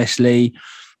 Let's be honest, Lee.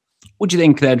 What do you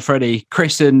think then, Freddie?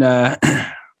 Chris and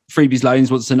Freebies Loans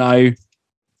wants to know,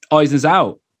 Eisner's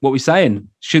out. What are we saying?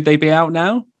 Should they be out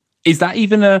now? Is that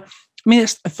even a... I mean,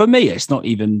 for me, it's not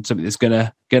even something that's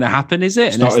gonna happen, is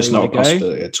it? It's not a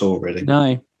possibility at all, really. No.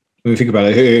 When we think about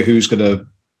it, who's going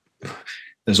to...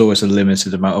 There's always a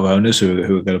limited amount of owners who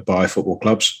are going to buy football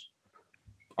clubs.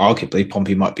 Arguably,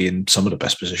 Pompey might be in some of the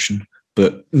best position,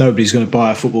 but nobody's going to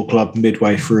buy a football club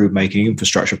midway through making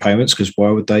infrastructure payments, because why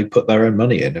would they put their own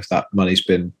money in if that money's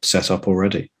been set up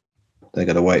already? They're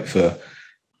going to wait for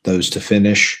those to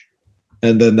finish,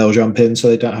 and then they'll jump in so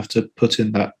they don't have to put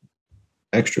in that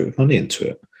extra money into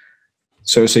it.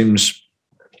 So it seems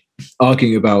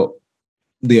arguing about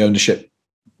the ownership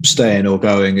staying or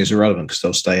going is irrelevant, because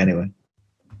they'll stay anyway,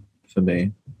 for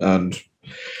me. And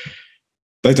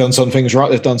they've done some things right.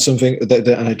 They've done something, and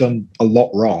they've done a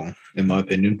lot wrong, in my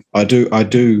opinion. I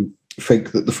do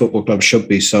think that the football club should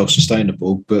be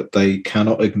self-sustainable, but they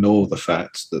cannot ignore the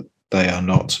fact that they are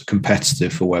not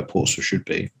competitive for where Portsmouth should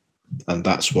be. And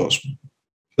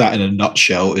that in a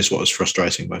nutshell is what is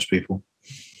frustrating most people.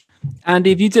 Andy,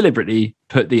 have you deliberately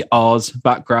put the R's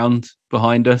background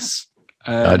behind us?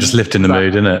 Just lifting the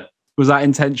mood, innit? Was that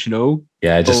intentional?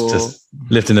 Yeah, just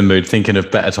lifting the mood, thinking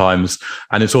of better times.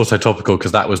 And it's also topical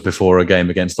because that was before a game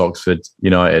against Oxford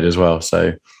United as well.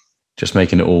 So just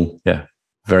making it all,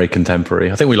 very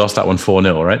contemporary. I think we lost that one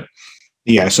 4-0, right?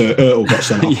 Yeah, so Ertl got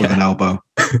sent off with an elbow.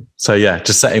 So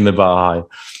just setting the bar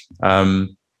high.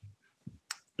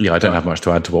 I don't have much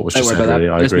to add to what was just said, really.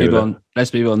 Let's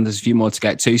move on. There's a few more to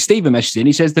get to. Stephen messaged in.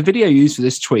 He says, the video used for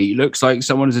this tweet looks like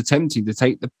someone is attempting to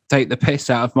take the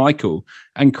piss out of Michael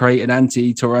and create an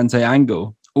anti-Torrente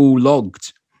angle. All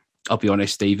logged. I'll be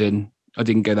honest, Stephen. I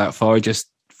didn't go that far. I just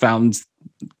found...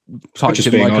 typed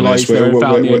in Michael Eisner and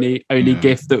found the only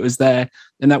GIF that was there.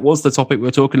 And that was the topic we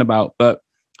were talking about. But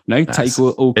no, take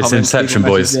all it's comments. Inception,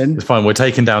 boys. It's fine. We're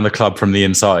taking down the club from the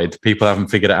inside. People haven't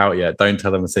figured it out yet. Don't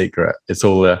tell them a secret. It's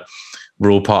all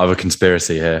we're all part of a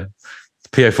conspiracy here. The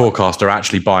PO Forecast are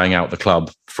actually buying out the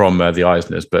club from the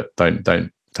Eisners, but don't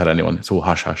tell anyone. It's all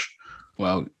hush hush.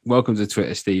 Well, welcome to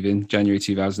Twitter, Stephen. January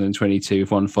 2022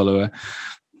 with one follower.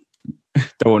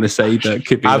 Don't want to say, but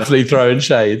could be absolutely throwing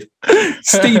shade.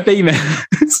 Steve B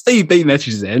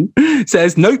messages in,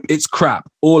 says, nope, it's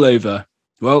crap all over.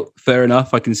 Well, fair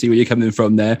enough. I can see where you're coming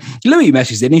from there. Louis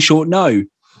messages in short, no.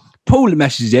 Paul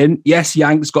messages in, yes,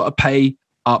 Yank's got to pay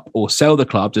up or sell the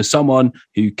club to someone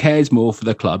who cares more for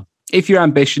the club. If your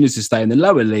ambition is to stay in the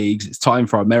lower leagues, it's time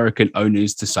for American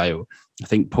owners to sail. I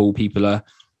think, Paul, people are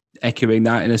echoing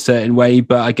that in a certain way.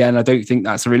 But again, I don't think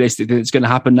that's realistic that it's going to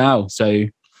happen now. So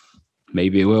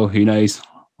maybe it will. Who knows?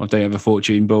 I don't have a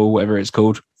fortune ball, whatever it's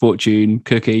called. Fortune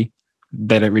cookie.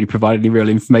 They don't really provide any real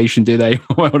information, do they?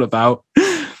 What about?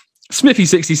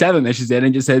 Smithy67 messages in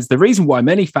and just says, the reason why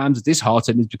many fans are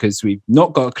disheartened is because we've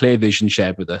not got a clear vision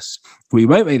shared with us. We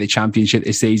won't make the championship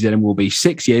this season and we'll be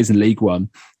 6 years in League One.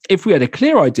 If we had a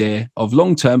clear idea of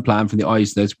long-term plan from the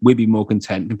Eisners, we'd be more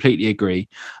content. Completely agree.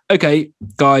 Okay,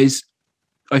 guys,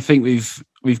 I think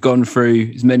we've gone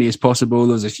through as many as possible.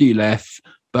 There's a few left.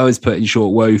 Bowen's put in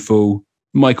short woeful.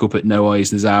 Michael put no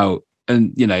Eisners out.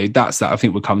 And, that's that. I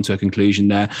think we'll come to a conclusion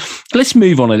there. Let's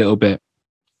move on a little bit.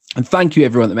 And thank you,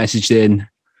 everyone that messaged in.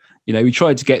 We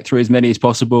tried to get through as many as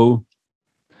possible.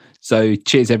 So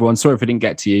cheers, everyone. Sorry if I didn't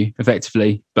get to you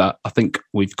effectively, but I think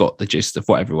we've got the gist of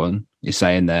what everyone is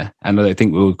saying there. And I don't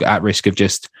think we're at risk of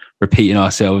just repeating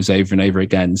ourselves over and over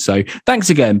again. So thanks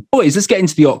again. Boys, let's get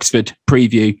into the Oxford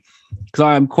preview, because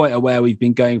I am quite aware we've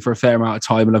been going for a fair amount of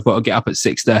time and I've got to get up at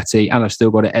 6:30 and I've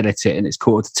still got to edit it and it's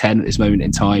 9:45 at this moment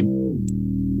in time.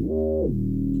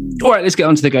 All right, let's get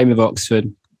on to the game of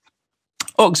Oxford.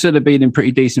 Oxford have been in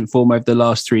pretty decent form over the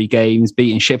last 3 games,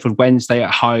 beating Sheffield Wednesday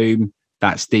at home.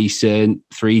 That's decent,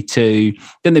 3-2.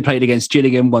 Then they played against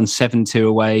Gillingham, won 7-2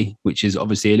 away, which is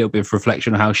obviously a little bit of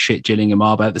reflection on how shit Gillingham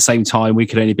are. But at the same time, we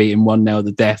could only beat them 1-0 at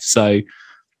the death. So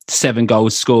 7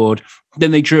 goals scored. Then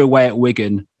they drew away at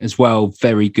Wigan as well.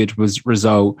 Very good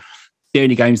result. The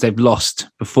only games they've lost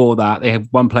before that, they had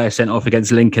one player sent off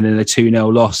against Lincoln in a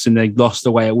 2-0 loss, and they lost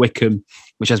away at Wycombe,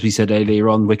 which, as we said earlier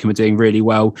on, Wycombe are doing really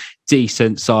well.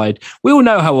 Decent side. We all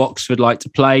know how Oxford like to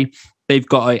play. They've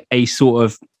got a sort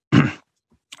of,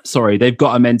 they've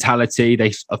got a mentality.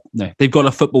 They've got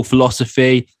a football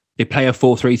philosophy. They play a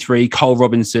 4-3-3. Cole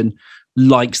Robinson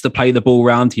likes to play the ball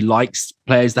around. He likes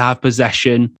players to have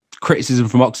possession. Criticism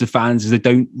from Oxford fans is they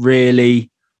don't really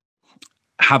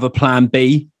have a plan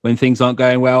B when things aren't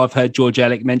going well. I've heard George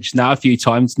Ellick mention that a few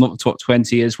times, not the top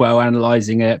 20 as well,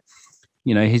 analysing it.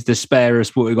 You know, his despair of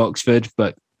Sporting Oxford,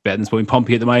 but better than Sporting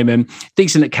Pompey at the moment.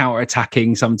 Decent at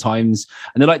counter-attacking sometimes.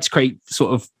 And they like to create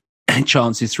sort of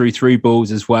chances through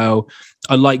balls as well.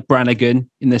 I like Brannigan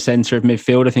in the centre of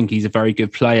midfield. I think he's a very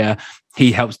good player.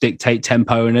 He helps dictate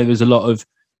tempo. And there was a lot of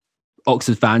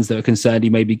Oxford fans that are concerned he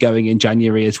may be going in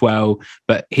January as well,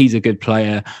 but he's a good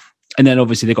player. And then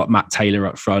obviously they've got Matt Taylor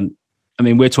up front. I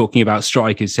mean, we're talking about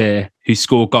strikers here who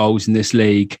score goals in this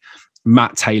league.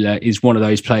 Matt Taylor is one of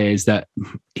those players that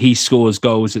he scores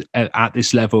goals at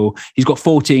this level. He's got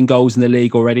 14 goals in the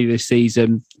league already this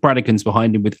season. Brannigan's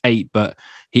behind him with 8, but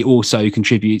he also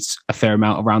contributes a fair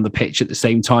amount around the pitch at the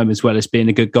same time, as well as being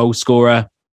a good goal scorer.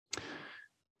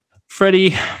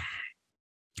 Freddie,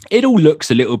 it all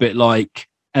looks a little bit like,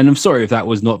 and I'm sorry if that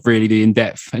was not really the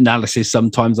in-depth analysis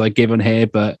sometimes I give on here,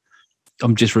 but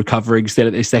I'm just recovering still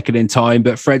at this second in time.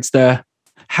 But Fredster,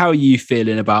 how are you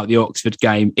feeling about the Oxford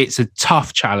game? It's a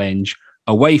tough challenge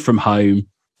away from home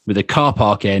with a car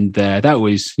park end there. That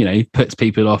always, puts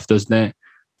people off, doesn't it?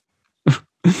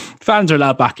 Fans are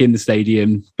allowed back in the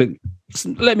stadium, but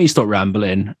let me stop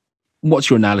rambling. What's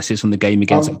your analysis on the game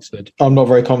against Oxford? I'm not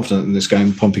very confident in this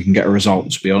game. Pompey can get a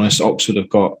result, to be honest. Oxford have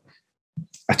got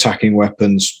attacking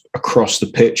weapons across the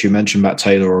pitch. You mentioned Matt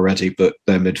Taylor already, but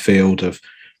their midfield of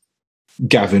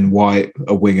Gavin White,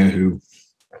 a winger who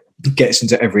gets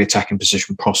into every attacking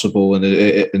position possible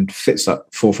and fits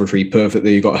that 4-3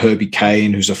 perfectly. You've got Herbie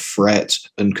Kane, who's a threat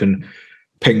and can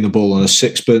ping the ball on a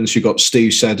sixpence. You've got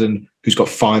Steve Seddon, who's got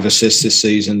 5 assists this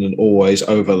season and always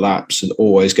overlaps and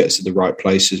always gets to the right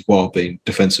places while being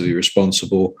defensively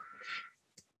responsible.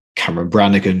 Cameron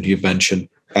Brannigan, you've mentioned,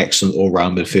 excellent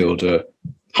all-round midfielder,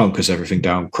 hunkers everything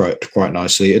down quite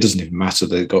nicely. It doesn't even matter.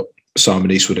 They've got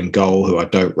Simon Eastwood in goal, who I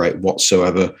don't rate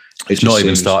whatsoever. It's not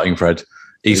even starting, Fred.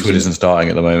 Eastwood isn't starting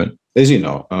at the moment. Is he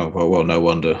not? Oh, well, no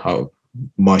wonder. Oh,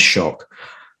 my shock.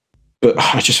 But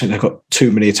I just think they've got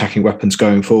too many attacking weapons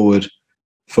going forward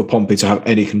for Pompey to have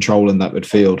any control in that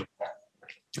midfield.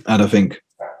 And I think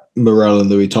Morel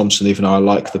and Louis Thompson, even though I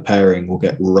like the pairing, will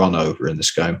get run over in this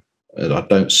game. And I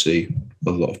don't see a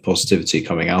lot of positivity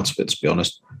coming out of it, to be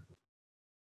honest.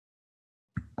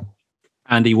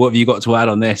 Andy, what have you got to add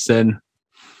on this? And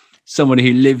someone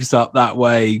who lives up that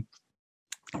way,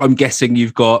 I'm guessing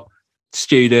you've got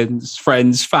students,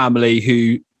 friends, family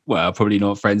who, well, probably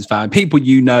not friends, family, people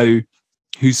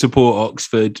who support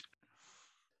Oxford.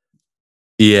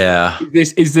 Yeah.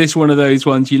 Is this one of those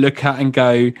ones you look at and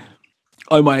go,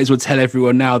 I might as well tell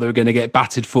everyone now that we're going to get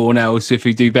battered 4-0, so if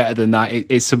we do better than that,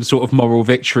 it's some sort of moral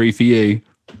victory for you?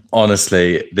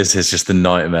 Honestly, this is just a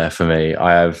nightmare for me.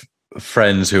 I have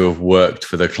friends who have worked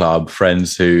for the club,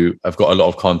 friends who have got a lot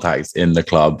of contacts in the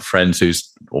club,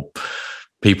 or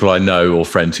people I know, or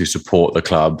friends who support the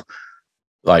club,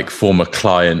 like former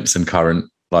clients and current,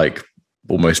 like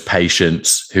almost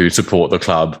patients who support the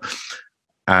club.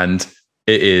 And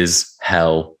it is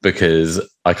hell because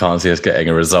I can't see us getting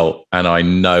a result. And I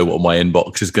know what my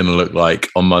inbox is going to look like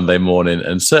on Monday morning.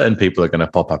 And certain people are going to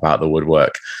pop up out of the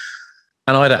woodwork.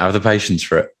 And I don't have the patience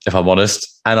for it, if I'm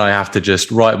honest. And I have to just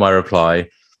write my reply,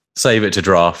 save it to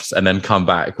drafts, and then come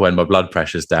back when my blood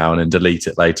pressure's down and delete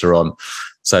it later on.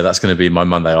 So that's going to be my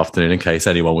Monday afternoon, in case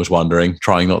anyone was wondering,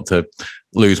 trying not to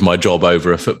lose my job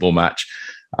over a football match.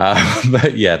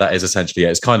 But yeah, that is essentially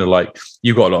it. It's kind of like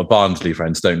you've got a lot of Barnsley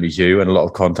friends, don't you, Hugh, and a lot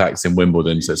of contacts in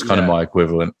Wimbledon. So it's kind of my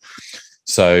equivalent.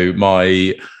 So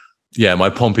my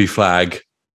Pompey flag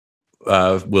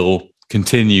will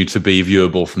continue to be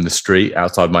viewable from the street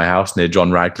outside my house near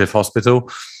John Radcliffe Hospital.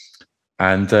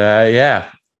 And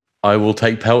I will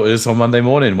take pelters on Monday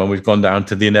morning when we've gone down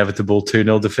to the inevitable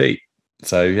 2-0 defeat.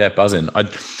 So yeah, buzzing.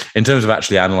 In terms of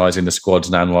actually analysing the squads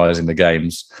and analysing the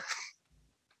games,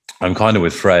 I'm kind of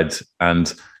with Fred,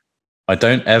 and I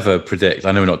don't ever predict,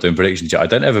 I know we're not doing predictions yet, I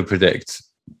don't ever predict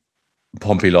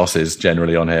Pompey losses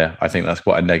generally on here. I think that's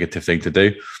quite a negative thing to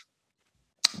do.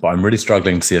 But I'm really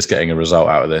struggling to see us getting a result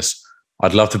out of this.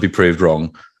 I'd love to be proved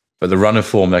wrong, but the run of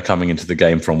form they're coming into the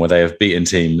game from, where they have beaten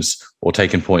teams or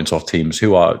taken points off teams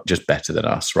who are just better than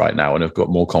us right now and have got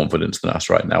more confidence than us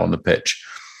right now on the pitch,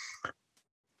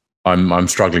 I'm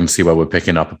struggling to see where we're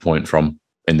picking up a point from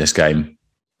in this game.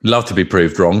 Love to be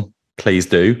proved wrong. Please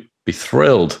do. Be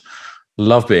thrilled.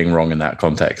 love being wrong in that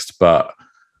context, but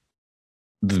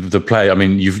the play, I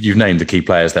mean, you've named the key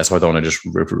players there, so I don't want to just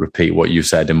repeat what you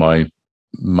said in my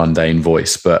mundane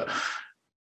voice, but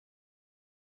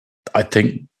I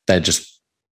think they're just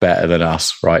better than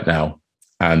us right now.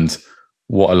 And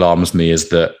what alarms me is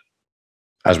that,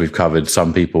 as we've covered,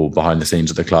 some people behind the scenes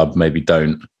of the club maybe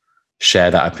don't share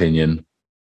that opinion,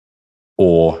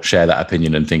 or share that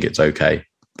opinion and think it's okay.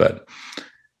 But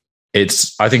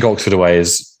I think Oxford away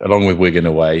is, along with Wigan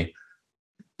away,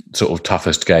 sort of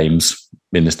toughest games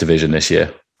in this division this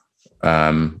year.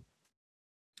 Them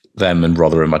and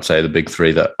Rotherham, I'd say, the big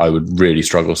three that I would really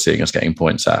struggle seeing us getting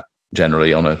points at,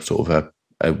 generally on a sort of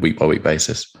a week-by-week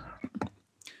basis.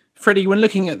 Freddie, when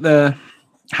looking at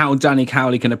how Danny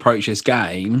Cowley can approach this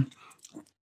game,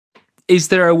 is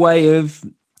there a way of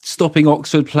stopping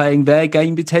Oxford playing their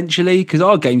game potentially? Because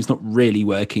our game's not really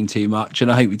working too much,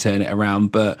 and I hope we turn it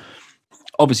around. But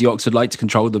obviously, Oxford like to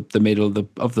control the middle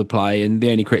of the play, and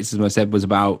the only criticism I said was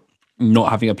about not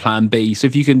having a plan B. So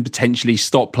if you can potentially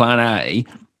stop plan A,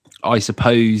 I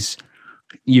suppose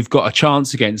you've got a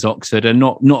chance against Oxford, and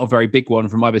not a very big one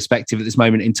from my perspective at this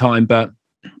moment in time. But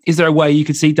is there a way you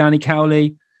could see Danny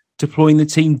Cowley deploying the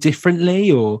team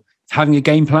differently, or having a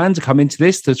game plan to come into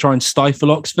this to try and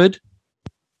stifle Oxford?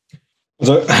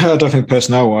 I don't think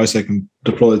personnel-wise they can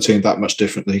deploy the team that much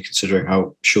differently, considering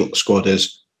how short the squad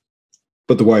is.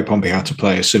 But the way Pompey had to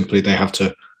play is simply they have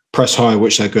to press high,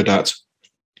 which they're good at,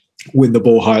 win the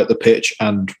ball high at the pitch,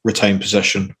 and retain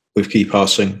possession with key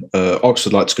passing.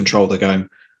 Oxford like to control the game.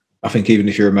 I think even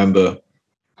if you remember,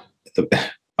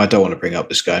 I don't want to bring up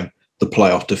this game, the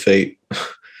playoff defeat.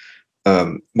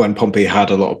 When Pompey had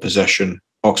a lot of possession,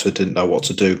 Oxford didn't know what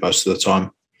to do most of the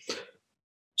time.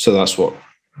 So that's what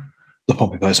the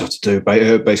Pompey players have to do.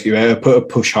 Basically, put a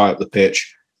push high up the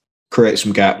pitch, create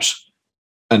some gaps,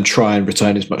 and try and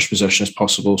retain as much possession as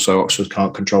possible so Oxford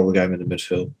can't control the game in the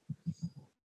midfield.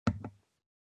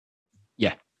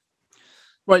 Yeah.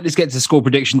 Right, let's get to score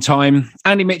prediction time.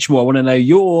 Andy Mitchell, I want to know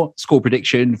your score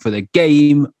prediction for the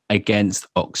game against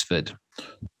Oxford.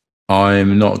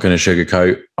 I'm not going to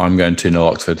sugarcoat. I'm going 2-0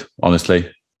 Oxford,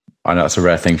 honestly. I know that's a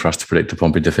rare thing for us to predict a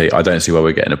Pompey defeat. I don't see where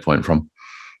we're getting a point from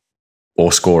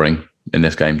or scoring in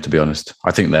this game, to be honest.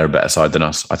 I think they're a better side than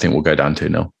us. I think we'll go down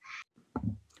 2-0.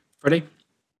 Freddie?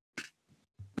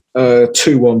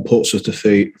 2-1 Portsmouth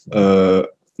defeat.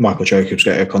 Michael Jacobs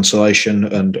getting a consolation,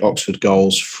 and Oxford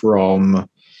goals from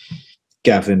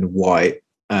Gavin White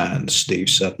and Steve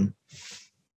Seddon,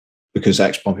 because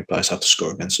ex-Pompey players have to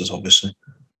score against us, obviously.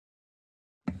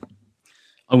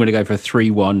 I'm going to go for a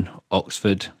 3-1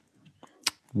 Oxford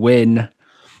win.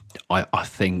 I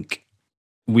think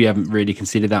we haven't really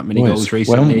conceded that many goals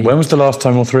recently. When was the last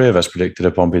time all three of us predicted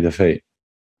a Pompey defeat?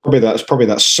 Probably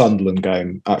that Sunderland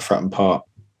game at Fratton Park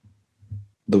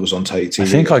that was on TV.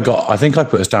 I think I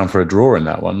put us down for a draw in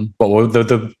that one. But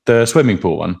the swimming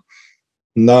pool one?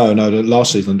 No, the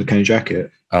last season, the Kenny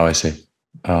Jacket. Oh, I see.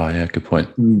 Oh, yeah, good point.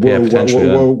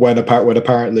 When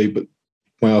apparently, but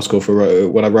when I was called for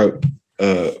when I wrote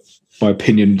my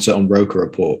opinions on Roker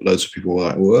Report, loads of people were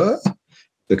like, "What?"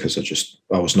 Because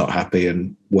I was not happy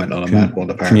and went on a mad one.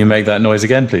 Apparently, can you make that noise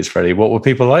again, please, Freddie? What were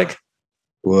people like?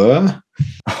 What?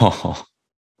 Oh,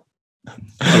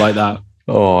 I like that.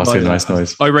 Oh, that's a nice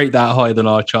noise. I rate that higher than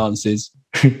our chances.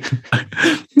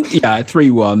 Yeah,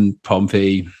 3-1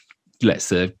 Pompey.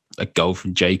 Let's a goal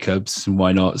from Jacobs. And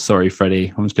why not? Sorry,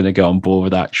 Freddie. I'm just going to go on board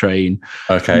with that train.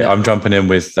 Okay, yeah. I'm jumping in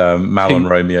with Mal and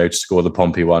Romeo to score the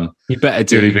Pompey one. You better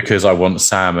do. Purely because I want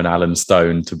Sam and Alan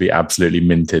Stone to be absolutely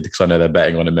minted, because I know they're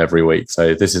betting on him every week.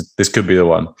 So this could be the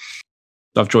one.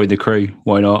 I've joined the crew.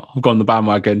 Why not? I've gone on the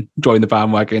bandwagon. Joined the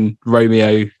bandwagon.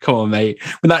 Romeo, come on, mate.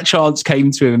 When that chance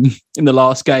came to him in the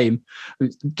last game,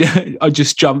 I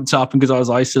just jumped up, and because I was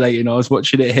isolating, I was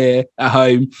watching it here at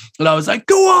home, and I was like,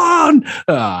 "Go on!"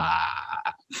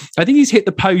 I think he's hit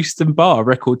the post and bar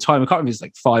record time. I can't remember if it's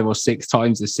like 5 or 6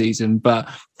 times this season, but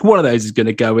one of those is going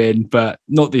to go in, but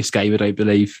not this game, I don't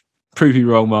believe. Prove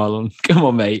you wrong, Marlon. Come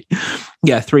on, mate.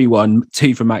 Yeah, 3-1.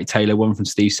 2 from Mac Taylor, 1 from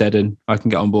Steve Seddon. I can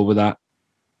get on board with that.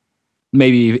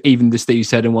 Maybe even the Steve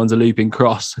Seddon one's a looping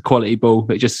cross, a quality ball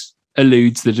that just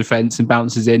eludes the defence and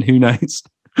bounces in. Who knows?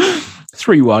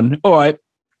 3-1. All right.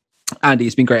 Andy,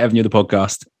 it's been great having you on the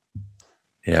podcast.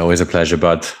 Yeah, always a pleasure,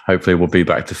 bud. Hopefully we'll be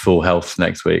back to full health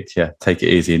next week. Yeah, take it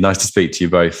easy. Nice to speak to you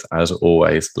both, as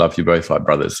always. Love you both like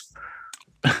brothers.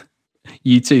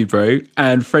 You too, bro.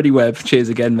 And Freddie Webb, cheers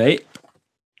again, mate.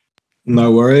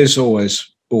 No worries.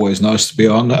 Always nice to be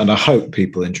on, and I hope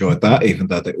people enjoyed that, even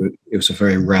though it was a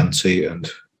very ranty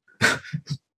and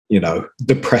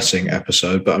depressing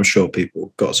episode, but I'm sure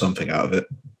people got something out of it.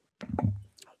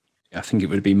 I think it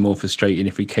would have been more frustrating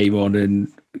if we came on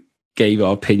and gave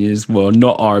our opinions. Well,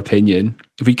 not our opinion.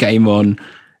 If we came on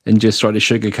and just tried to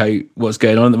sugarcoat what's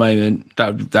going on at the moment,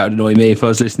 that would annoy me if I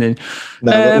was listening.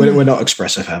 No, we're not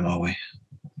Express FM, are we?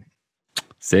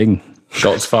 Sing.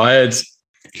 Shots fired.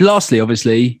 Lastly,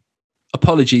 obviously,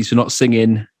 apologies for not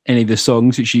singing any of the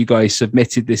songs which you guys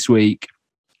submitted this week.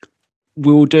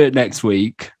 We'll do it next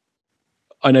week.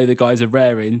 I know the guys are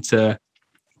raring to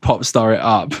pop star it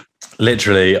up.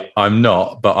 Literally, I'm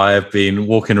not, but I have been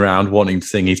walking around wanting to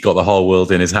sing He's Got the Whole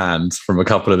World in His Hands from a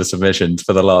couple of the submissions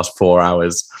for the last 4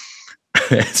 hours.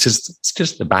 It's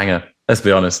just a banger, let's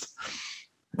be honest.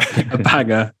 A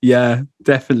banger, yeah,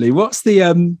 definitely. What's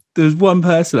the there's one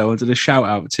person I wanted to shout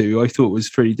out to who I thought was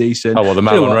pretty decent. Oh, well, the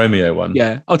Mal and Romeo one.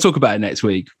 Yeah, I'll talk about it next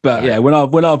week. But yeah, when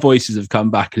our voices have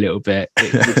come back a little bit,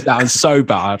 it sounds so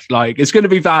bad. Like, it's going to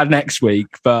be bad next week,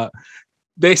 but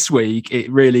this week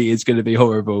it really is going to be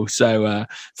horrible. So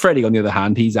Freddie, on the other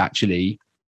hand, he's actually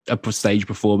a stage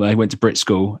performer. He went to Brit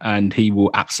School and he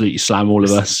will absolutely slam all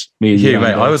of us. Me and you,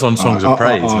 mate. I was on Songs of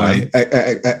Praise, man.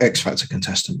 X Factor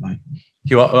contestant, mate.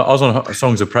 I was on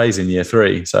Songs of Praise in year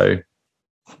 3, so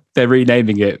they're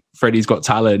renaming it Freddie's Got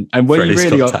Talent. And were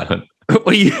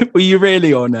you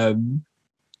really on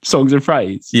Songs of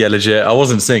Praise? Yeah, legit. I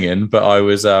wasn't singing, but I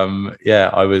was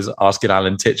I was asking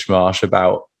Alan Titchmarsh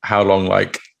about how long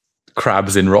like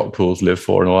crabs in rock pools live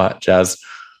for and all that jazz.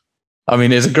 I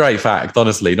mean, it's a great fact,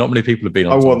 honestly. Not many people have been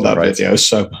on I want that video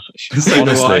so much.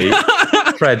 Honestly.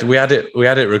 Fred, we had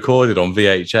it recorded on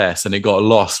VHS and it got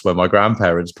lost when my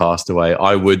grandparents passed away.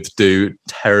 I would do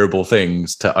terrible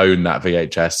things to own that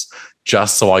VHS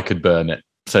just so I could burn it,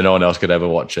 so no one else could ever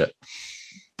watch it.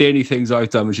 The only things I've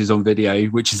done which is on video,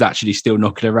 which is actually still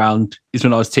knocking around, is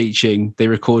when I was teaching, they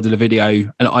recorded a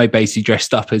video and I basically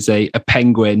dressed up as a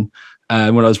penguin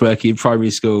when I was working in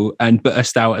primary school and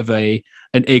burst out of an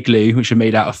igloo, which are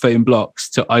made out of foam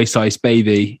blocks, to Ice Ice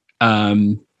Baby,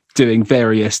 doing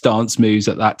various dance moves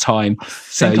at that time.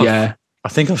 So I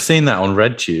think I've seen that on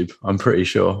RedTube. I'm pretty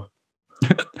sure.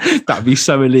 That'd be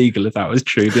so illegal if that was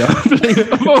true. It'd be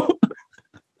unbelievable.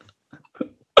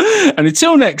 And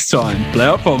until next time, play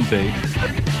up Pompey.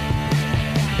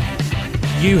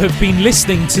 You have been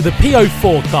listening to the PO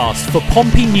Forecast for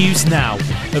Pompey News Now,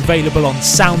 available on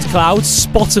SoundCloud,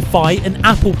 Spotify and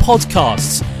Apple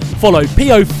Podcasts. Follow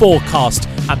PO Forecast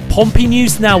and Pompey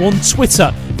News Now on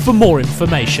Twitter for more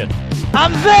information.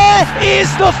 And there is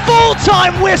the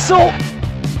full-time whistle.